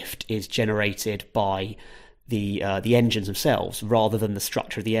their lift is generated by the engines themselves rather than the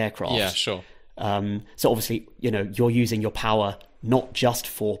structure of the aircraft. Yeah, sure. So obviously, you're using your power not just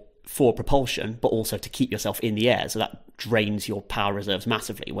for propulsion, but also to keep yourself in the air. So that drains your power reserves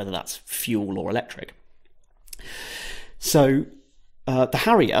massively, whether that's fuel or electric. So the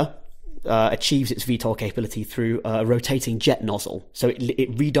Harrier achieves its VTOL capability through a rotating jet nozzle. So it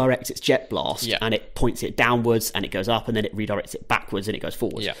redirects its jet blast and it points it downwards and it goes up and then it redirects it backwards and it goes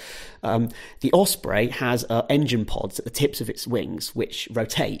forwards. Yeah. The Osprey has engine pods at the tips of its wings which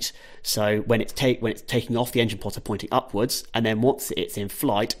rotate. So when it's taking off, the engine pods are pointing upwards, and then once it's in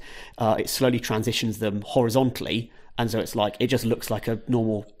flight, it slowly transitions them horizontally. And so it just looks like a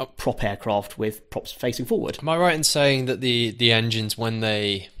normal prop aircraft with props facing forward. Am I right in saying that the engines, when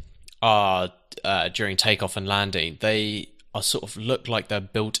they are during takeoff and landing, they are sort of look like they're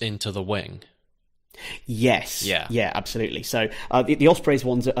built into the wing? Yes. Yeah, absolutely. So the Osprey's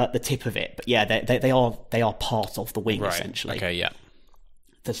ones are at the tip of it, but yeah, they are part of the wing, right, essentially. Okay, yeah.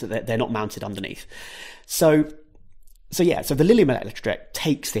 So they're not mounted underneath. So the Lilium electric jet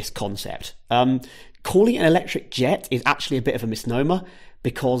takes this concept. Calling it an electric jet is actually a bit of a misnomer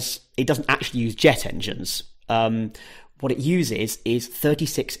because it doesn't actually use jet engines. What it uses is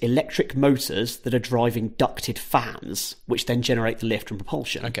 36 electric motors that are driving ducted fans, which then generate the lift and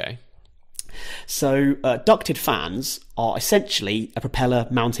propulsion. Okay. So ducted fans are essentially a propeller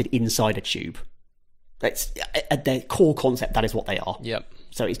mounted inside a tube. That's at their core concept. That is what they are. Yep.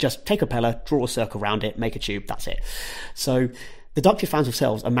 So it's just take a propeller, draw a circle around it, make a tube. That's it. So the ducted fans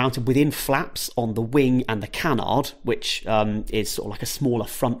themselves are mounted within flaps on the wing and the canard, which is sort of like a smaller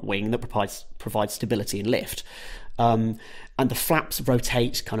front wing that provides stability and lift. And the flaps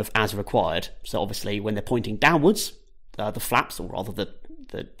rotate kind of as required. So obviously, when they're pointing downwards, the flaps, or rather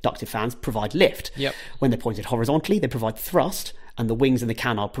the ducted fans, provide lift. Yep. When they're pointed horizontally, they provide thrust, and the wings and the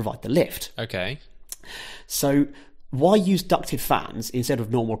canard provide the lift. Okay. So why use ducted fans instead of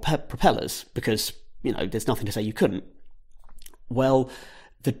normal propellers? Because, there's nothing to say you couldn't. Well,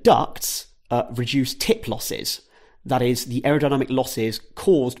 the ducts reduce tip losses. That is, the aerodynamic losses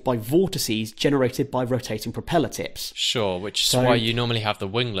caused by vortices generated by rotating propeller tips. Sure, which is why you normally have the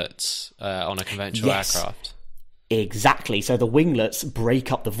winglets on a conventional aircraft. Exactly. So the winglets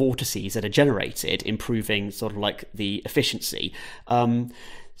break up the vortices that are generated, improving sort of like the efficiency.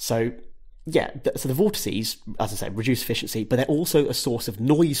 So the vortices, as I say, reduce efficiency, but they're also a source of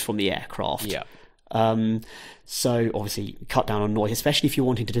noise from the aircraft. Yeah. So obviously cut down on noise, especially if you're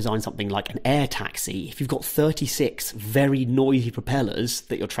wanting to design something like an air taxi. If you've got 36 very noisy propellers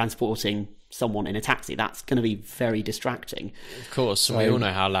that you're transporting someone in a taxi, that's going to be very distracting. Of course, and we all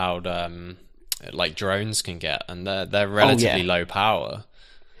know how loud like drones can get, and they're relatively low power.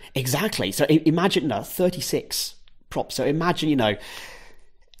 Exactly. So imagine 36 props. So imagine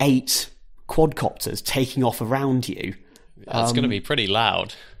 8 quadcopters taking off around you. That's going to be pretty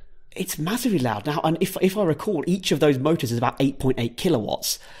loud. It's massively loud now, and if I recall, each of those motors is about 8.8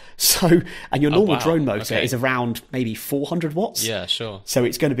 kilowatts. So, and your normal drone motor is around maybe 400 watts. Yeah, sure. So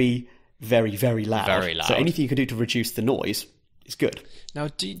it's going to be very, very loud. Very loud. So anything you can do to reduce the noise is good. Now,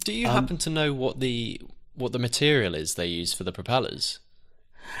 do you happen to know what the material is they use for the propellers?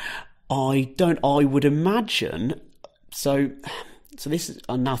 I don't. I would imagine. So this is.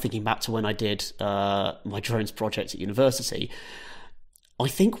 I'm now thinking back to when I did my drones project at university. I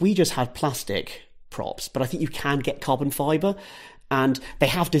think we just had plastic props, but I think you can get carbon fibre, and they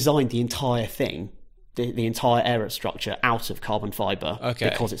have designed the entire thing, the entire aerostructure out of carbon fibre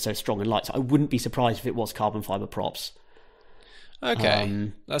because it's so strong and light. So I wouldn't be surprised if it was carbon fibre props.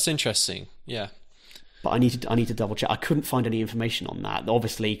 Okay, that's interesting. Yeah, but I need to double check. I couldn't find any information on that.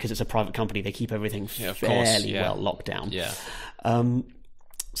 Obviously, because it's a private company, they keep everything fairly well locked down. Yeah.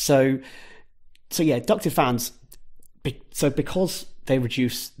 So ducted fans. So because they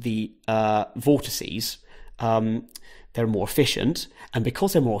reduce the vortices, they're more efficient, and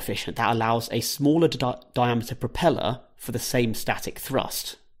because they're more efficient, that allows a smaller diameter propeller for the same static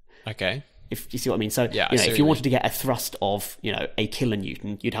thrust. Okay. If you see what I mean. So if you wanted to get a thrust of a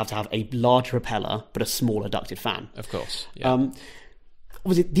kilonewton, you'd have to have a larger propeller but a smaller ducted fan. Of course. Yeah.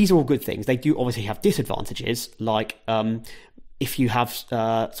 Obviously, these are all good things. They do obviously have disadvantages, like if you have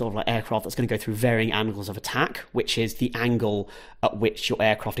sort of like aircraft that's going to go through varying angles of attack, which is the angle at which your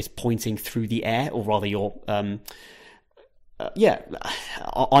aircraft is pointing through the air, or rather your I'm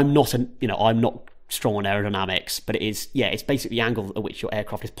not strong on aerodynamics, but it's basically the angle at which your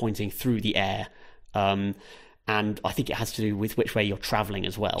aircraft is pointing through the air, and I think it has to do with which way you're traveling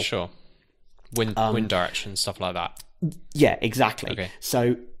as well. Sure. Wind direction, stuff like that. Yeah, exactly. Okay.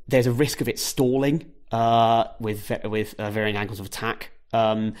 So there's a risk of it stalling with varying angles of attack,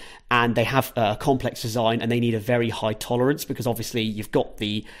 and they have a complex design, and they need a very high tolerance, because obviously you've got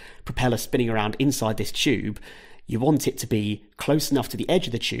the propeller spinning around inside this tube. You want it to be close enough to the edge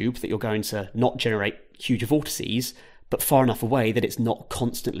of the tube that you're going to not generate huge vortices, but far enough away that it's not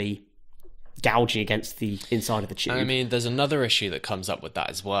constantly gouging against the inside of the tube. I mean, there's another issue that comes up with that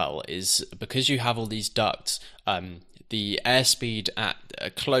as well, is because you have all these ducts, the airspeed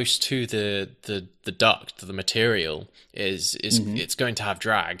at close to the duct, the material is it's going to have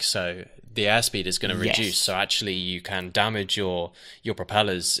drag, so the airspeed is going to reduce. Yes. So actually, you can damage your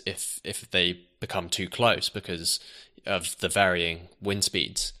propellers if they become too close because of the varying wind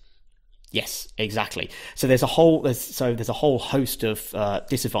speeds. Yes, exactly. So there's a whole host of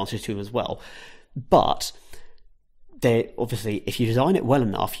disadvantages to them as well, but they obviously, if you design it well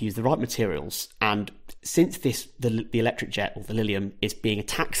enough, use the right materials, and since the electric jet, or the Lilium, is being a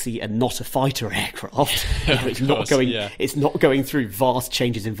taxi and not a fighter aircraft, it's not going through vast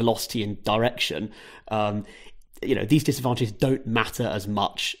changes in velocity and direction. These disadvantages don't matter as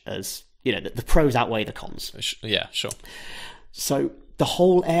much as the pros outweigh the cons. Yeah, sure. So the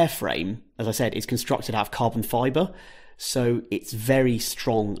whole airframe, as I said, is constructed out of carbon fibre, so it's very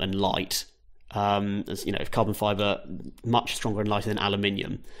strong and light. Carbon fibre, much stronger and lighter than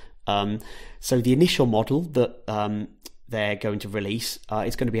aluminium. So the initial model that they're going to release,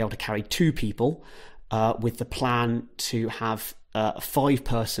 it's going to be able to carry 2 people, with the plan to have a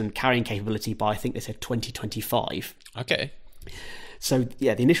 5-person carrying capability by, I think they said 2025. Okay. So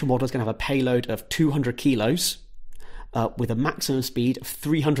yeah, the initial model is going to have a payload of 200 kilos, with a maximum speed of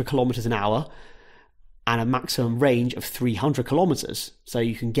 300 kilometers an hour and a maximum range of 300 kilometers. So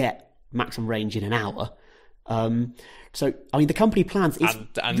you can get maximum range in an hour. So I mean, the company plans is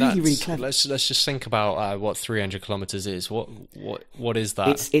really clever. Let's just think about what 300 kilometers is. What is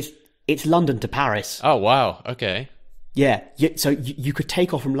that? It's London to Paris. Oh wow, okay. Yeah, so you could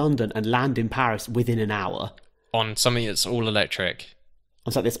take off from London and land in Paris within an hour on something that's all electric.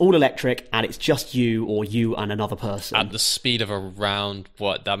 On something that's all electric, and it's just you or you and another person at the speed of around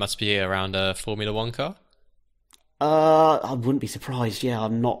what? That must be around a Formula One car. I wouldn't be surprised. Yeah,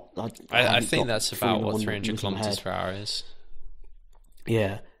 I'm not. I think that's about what 300 kilometers per hour is.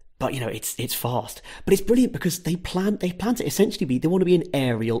 Yeah, but it's fast. But it's brilliant because they plan to essentially be. They want to be an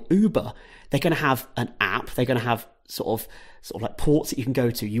aerial Uber. They're going to have an app. They're going to have sort of like ports that you can go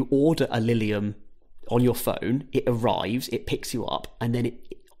to. You order a Lilium on your phone. It arrives. It picks you up, and then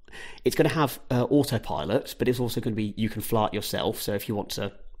it's going to have autopilot. But it's also going to be you can fly it yourself. So if you want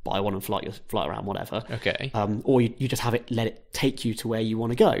to buy one and fly around, whatever. Okay. Or you just let it take you to where you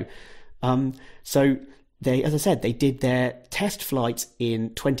want to go. So they, as I said, they did their test flights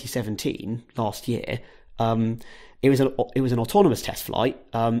in 2017, last year. It was an autonomous test flight,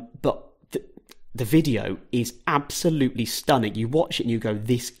 but the video is absolutely stunning. You watch it and you go,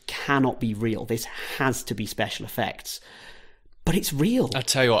 this cannot be real. This has to be special effects. But it's real. I'll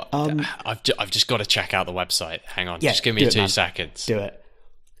tell you what, I've just got to check out the website. Hang on, just give me 2 seconds. Do it.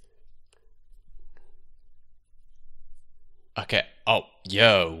 Okay. Oh,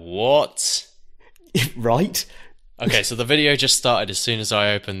 yo, what? Right? Okay, so the video just started as soon as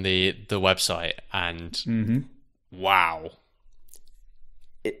I opened the website, and wow.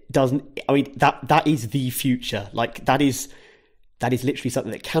 It doesn't. I mean, that is the future. Like that is literally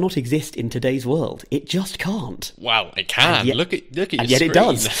something that cannot exist in today's world. It just can't. Wow, it can. Look at your and screen. Yet it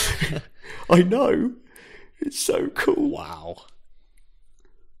does. I know. It's so cool. Wow.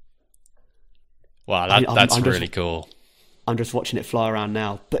 Wow, that's really cool. I'm just watching it fly around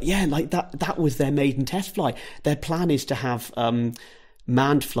now. But yeah, like that was their maiden test flight. Their plan is to have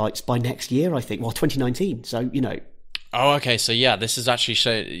manned flights by next year, I think. Well, 2019. So, Oh, okay. So yeah, this is actually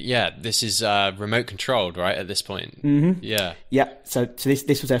this is remote controlled, right? At this point. Mm-hmm. Yeah. Yeah. So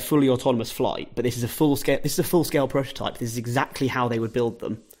this was their fully autonomous flight, but this is a full scale prototype. This is exactly how they would build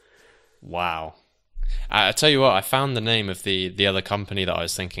them. Wow. I tell you what, I found the name of the other company that I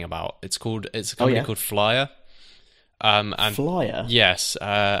was thinking about. It's a company called Flyer. And Flyer? Yes,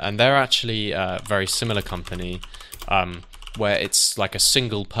 and they're actually a very similar company, where it's like a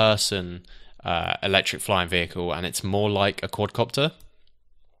single person electric flying vehicle, and it's more like a quadcopter.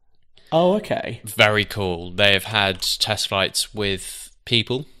 Oh, okay. Very cool. They've had test flights with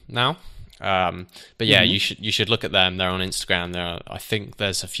people now. But yeah, you should look at them. They're on Instagram. I think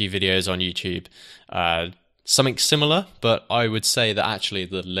there's a few videos on YouTube. Something similar, but I would say that actually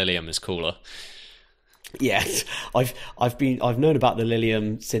the Lilium is cooler. Yes, I've known about the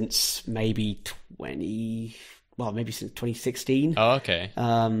Lilium since maybe since 2016. Oh, okay.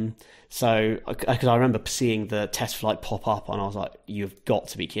 So because I remember seeing the test flight pop up, and I was like, "You've got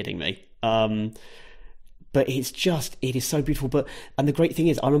to be kidding me!" But it is so beautiful. And the great thing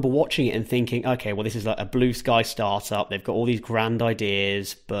is, I remember watching it and thinking, "Okay, well, this is like a blue sky startup. They've got all these grand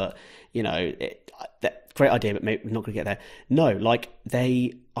ideas, but that great idea, but maybe we're not going to get there." No,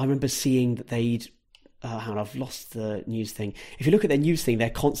 I remember seeing that they'd. Hang on, I've lost the news thing. If you look at their news thing, they're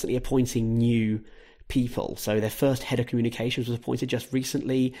constantly appointing new people. So their first head of communications was appointed just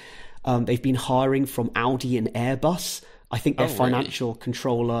recently. They've been hiring from Audi and Airbus. I think their financial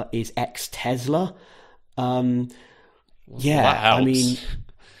controller is ex-Tesla. That helps. I mean,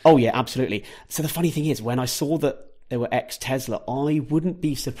 oh yeah, absolutely. So the funny thing is, when I saw that they were ex-Tesla, I wouldn't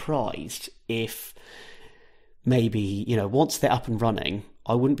be surprised if maybe, once they're up and running,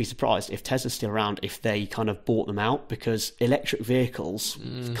 I wouldn't be surprised if Tesla's still around, if they kind of bought them out, because electric vehicles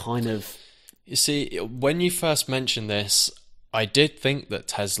kind of... You see, when you first mentioned this, I did think that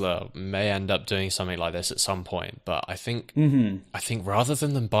Tesla may end up doing something like this at some point, but I think rather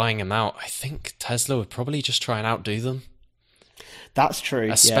than them buying them out, I think Tesla would probably just try and outdo them. That's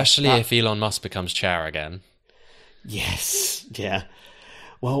true. Especially if Elon Musk becomes chair again. Yes, yeah.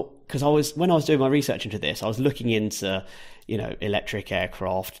 Well, because when I was doing my research into this, I was looking into... electric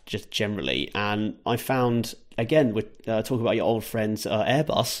aircraft just generally, and I found, again, we're talking about your old friends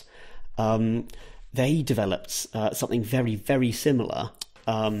Airbus, they developed something very, very similar.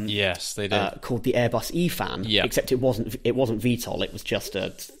 Yes, they did. called the Airbus E-Fan, except it wasn't VTOL, it was just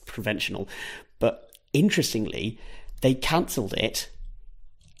a conventional. But interestingly, they cancelled it.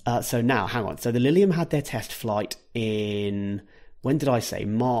 So now, hang on. So the Lilium had their test flight in, when did I say?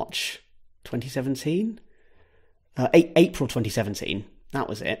 March 2017? April 2017. That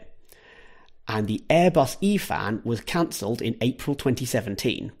was it. And the Airbus E-Fan was cancelled in April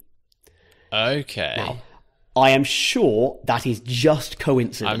 2017. Okay. Now, I am sure that is just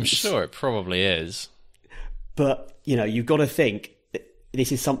coincidence. I'm sure it probably is. But, you've got to think that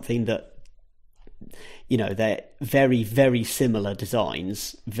this is something that, they're very, very similar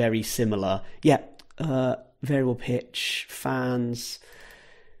designs, very similar. Variable pitch, fans.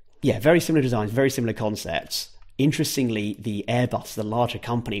 Yeah, very similar designs, very similar concepts. Interestingly, the Airbus, the larger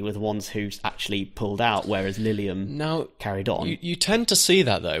company, were the ones who actually pulled out, whereas Lilium carried on. You tend to see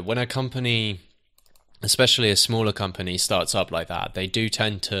that, though, when a company, especially a smaller company, starts up like that. They do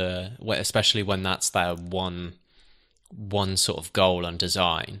tend to, especially when that's their one sort of goal and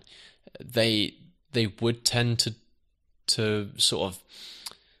design, they would tend to sort of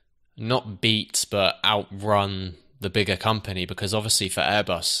not beat but outrun the bigger company, because obviously for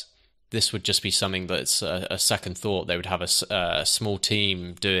Airbus, this would just be something that's a second thought. They would have a small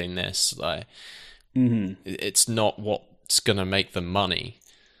team doing this. It's not what's going to make them money.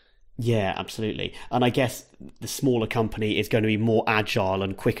 Yeah, absolutely. And I guess the smaller company is going to be more agile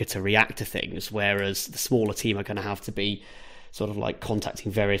and quicker to react to things, whereas the smaller team are going to have to be sort of like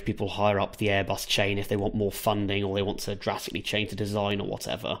contacting various people higher up the Airbus chain if they want more funding or they want to drastically change the design or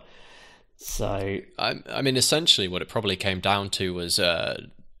whatever. So, I mean, essentially what it probably came down to was a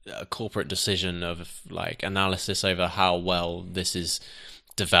corporate decision of like analysis over how well this is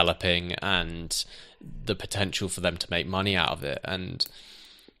developing and the potential for them to make money out of it. And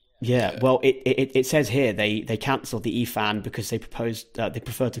yeah, well, it says here they cancelled the E-Fan because they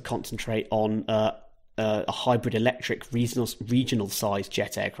preferred to concentrate on a hybrid electric regional sized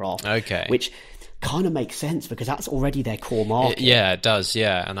jet aircraft. Okay, which kind of makes sense because that's already their core market. It does.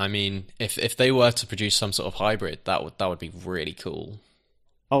 Yeah, and I mean, if they were to produce some sort of hybrid, that would be really cool.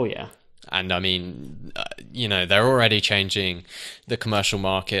 Oh yeah. And I mean, they're already changing the commercial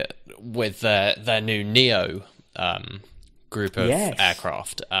market with their new Neo group of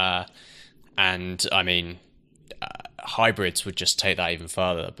aircraft. And I mean, hybrids would just take that even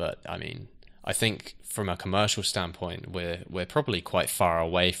further. But I mean, I think from a commercial standpoint, we're probably quite far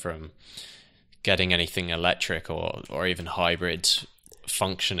away from getting anything electric or even hybrid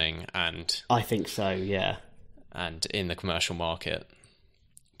functioning. And I think so, yeah. And in the commercial market.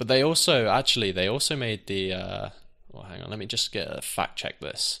 But they also made the well, hang on, let me just fact check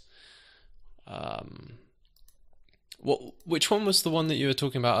this. Which one was the one that you were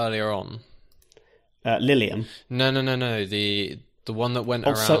talking about earlier on? Lilium. No. The one that went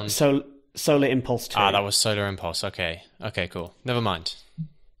around. Solar Impulse 2. That was Solar Impulse. Okay, cool. Never mind.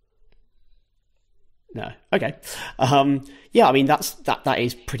 No. Okay. Yeah, I mean that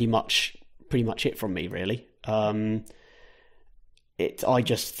is pretty much it from me, really. I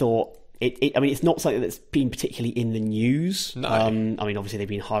just thought I mean, it's not something that's been particularly in the news. No. I mean, obviously they've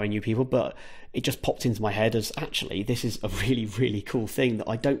been hiring new people, but it just popped into my head as actually this is a really, really cool thing that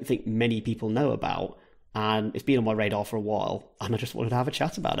I don't think many people know about. And it's been on my radar for a while, and I just wanted to have a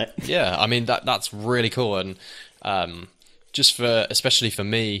chat about it. Yeah, I mean that's really cool, and especially for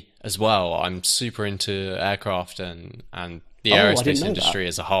me as well, I'm super into aircraft and the aerospace industry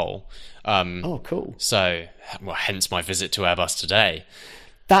as a whole. Cool. So, hence my visit to Airbus today.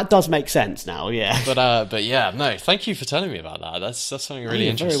 That does make sense now, yeah. But yeah, no, thank you for telling me about that. That's something really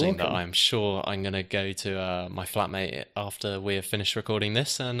interesting that I'm sure I'm going to go to my flatmate after we have finished recording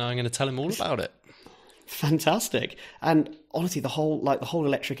this, and I'm going to tell him all about it. Fantastic. And honestly, the whole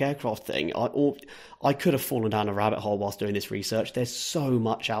electric aircraft thing, I could have fallen down a rabbit hole whilst doing this research. There's so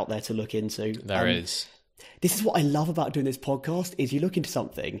much out there to look into. There is. This is what I love about doing this podcast, is you look into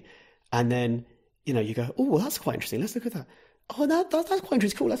something and then, you go, oh, well, that's quite interesting. Let's look at that. Oh, that's quite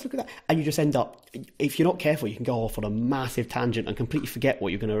interesting. Cool, let's look at that. And you just end up, if you're not careful, you can go off on a massive tangent and completely forget what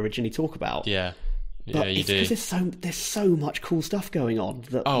you're going to originally talk about. Yeah. Yeah, you do. Because there's so much cool stuff going on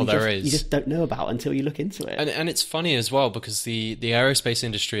that you just don't know about until you look into it. And it's funny as well because the aerospace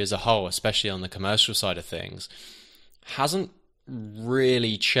industry as a whole, especially on the commercial side of things, hasn't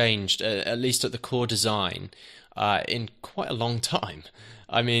really changed, at least at the core design, in quite a long time.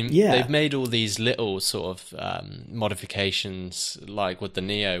 I mean, they've made all these little sort of modifications, like with the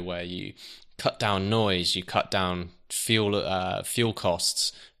Neo, where you cut down noise, you cut down fuel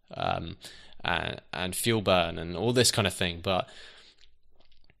costs, and fuel burn and all this kind of thing. But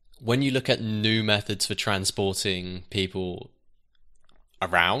when you look at new methods for transporting people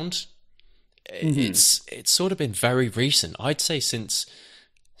around. It's sort of been very recent. I'd say since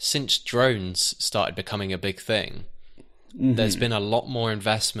drones started becoming a big thing, there's been a lot more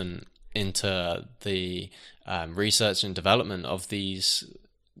investment into the research and development of these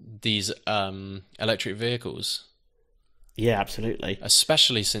electric vehicles. Yeah, absolutely.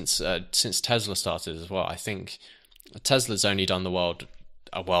 Especially since Tesla started as well. I think Tesla's only done the world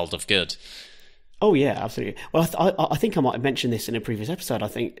a world of good. Oh yeah, absolutely. Well, I think I might have mentioned this in a previous episode. I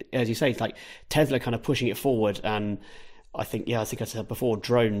think, as you say, it's like Tesla kind of pushing it forward, and I think I said before,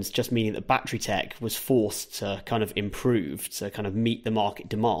 drones, just meaning that battery tech was forced to kind of improve to kind of meet the market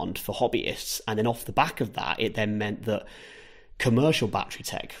demand for hobbyists, and then off the back of that, it then meant that commercial battery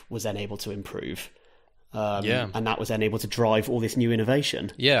tech was then able to improve. And that was then able to drive all this new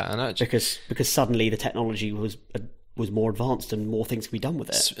innovation. Yeah, and because suddenly the technology was more advanced and more things could be done with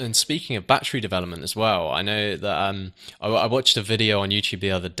it. And speaking of battery development as well, I know that I watched a video on YouTube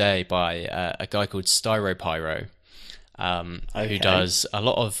the other day by a guy called Styropyro, who does a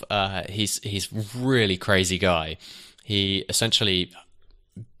lot of he's really crazy guy. He essentially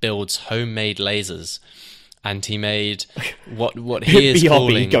builds homemade lasers. And he made what he is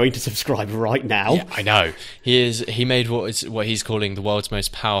calling... going to subscribe right now. Yeah, I know. He made what he's calling the world's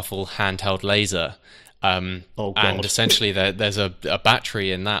most powerful handheld laser. And essentially there's a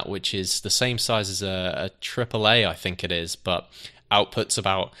battery in that which is the same size as a AAA, I think it is, but outputs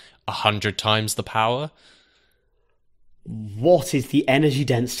about 100 times the power. What is the energy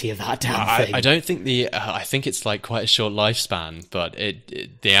density of that damn thing? I don't think I think it's like quite a short lifespan, but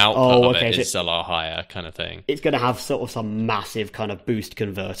the output of it is a lot higher, kind of thing. It's going to have sort of some massive kind of boost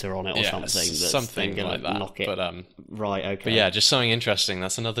converter on it or something. That's something like that. Knock it. But right, okay. But yeah, just something interesting.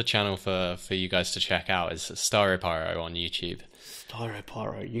 That's another channel for you guys to check out. Is Styropyro on YouTube.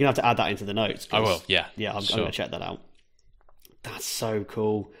 Styropyro. You're gonna have to add that into the notes. I will. Yeah. Yeah, I'm gonna check that out. That's so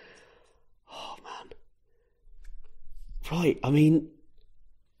cool. Oh man. Right, I mean,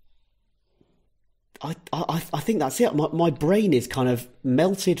 I think that's it. My brain is kind of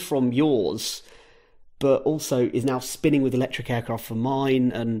melted from yours, but also is now spinning with electric aircraft from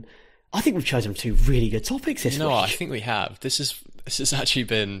mine. And I think we've chosen two really good topics this week. No, I think we have. This has actually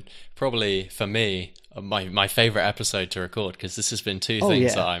been probably for me my favorite episode to record, because this has been two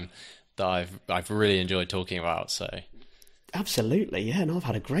things that I've really enjoyed talking about. So absolutely, yeah. No, I've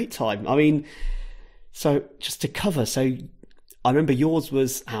had a great time. I mean. So, just to cover, I remember yours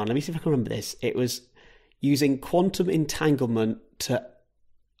was, let me see if I can remember this. It was using quantum entanglement to,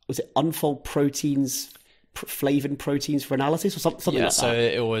 was it unfold proteins, flavin proteins for analysis or something like that? So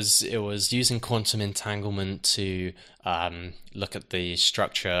it was using quantum entanglement to look at the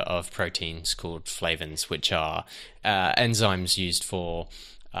structure of proteins called flavins, which are enzymes used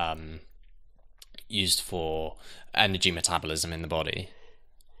for energy metabolism in the body.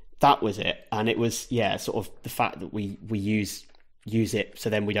 That was it, and it was sort of the fact that we use it so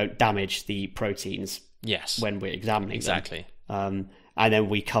then we don't damage the proteins. Yes, when we're examining exactly. them. And then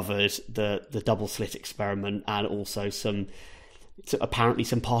we covered the double slit experiment and also apparently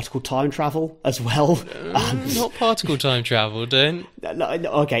some particle time travel as well. Not particle time travel, don't.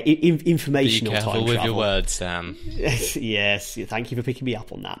 Okay, informational time travel. Be careful with your words, Sam. Yes, thank you for picking me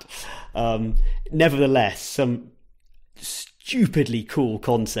up on that. Nevertheless, some stupidly cool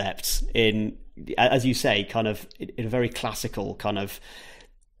concepts in, as you say, kind of in a very classical kind of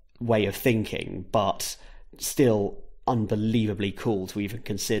way of thinking, but still unbelievably cool to even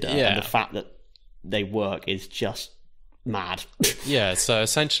consider. Yeah. And the fact that they work is just mad. Yeah, so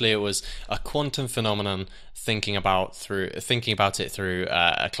essentially it was a quantum phenomenon thinking about it through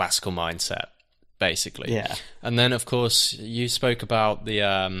a classical mindset, basically. Yeah. And then of course you spoke about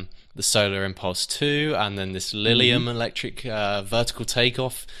the Solar Impulse 2, and then this Lilium electric vertical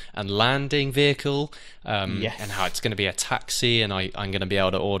takeoff and landing vehicle, and how it's going to be a taxi, and I'm going to be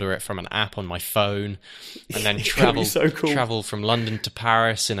able to order it from an app on my phone, and then travel from London to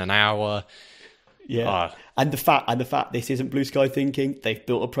Paris in an hour. Yeah, and the fact this isn't blue sky thinking. They've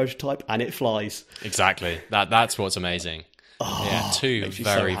built a prototype and it flies. Exactly. That's what's amazing. Two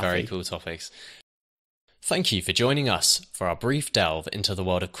very cool topics. Thank you for joining us for our brief delve into the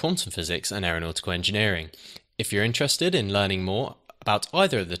world of quantum physics and aeronautical engineering. If you're interested in learning more about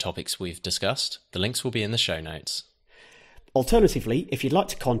either of the topics we've discussed, the links will be in the show notes. Alternatively, if you'd like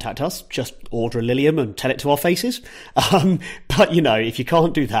to contact us, just order a Lilium and tell it to our faces. But, if you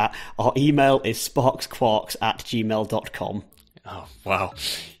can't do that, our email is sparksquarks@gmail.com. Oh, wow.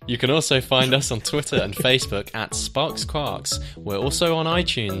 You can also find us on Twitter and Facebook at SparksQuarks. We're also on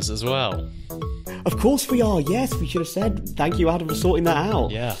iTunes as well. Of course we are, yes, we should have said. Thank you, Adam, for sorting that out.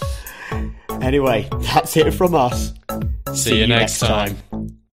 Yeah. Anyway, that's it from us. See you next time.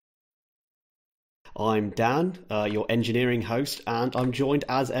 I'm Dan, your engineering host, and I'm joined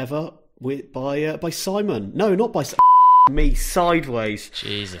as ever by Simon. No, not by me, sideways.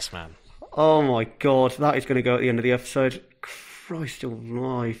 Jesus, man. Oh my God, that is going to go at the end of the episode. Christ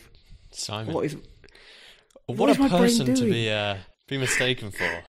alive. Simon. What is a my brain person to doing? be mistaken for.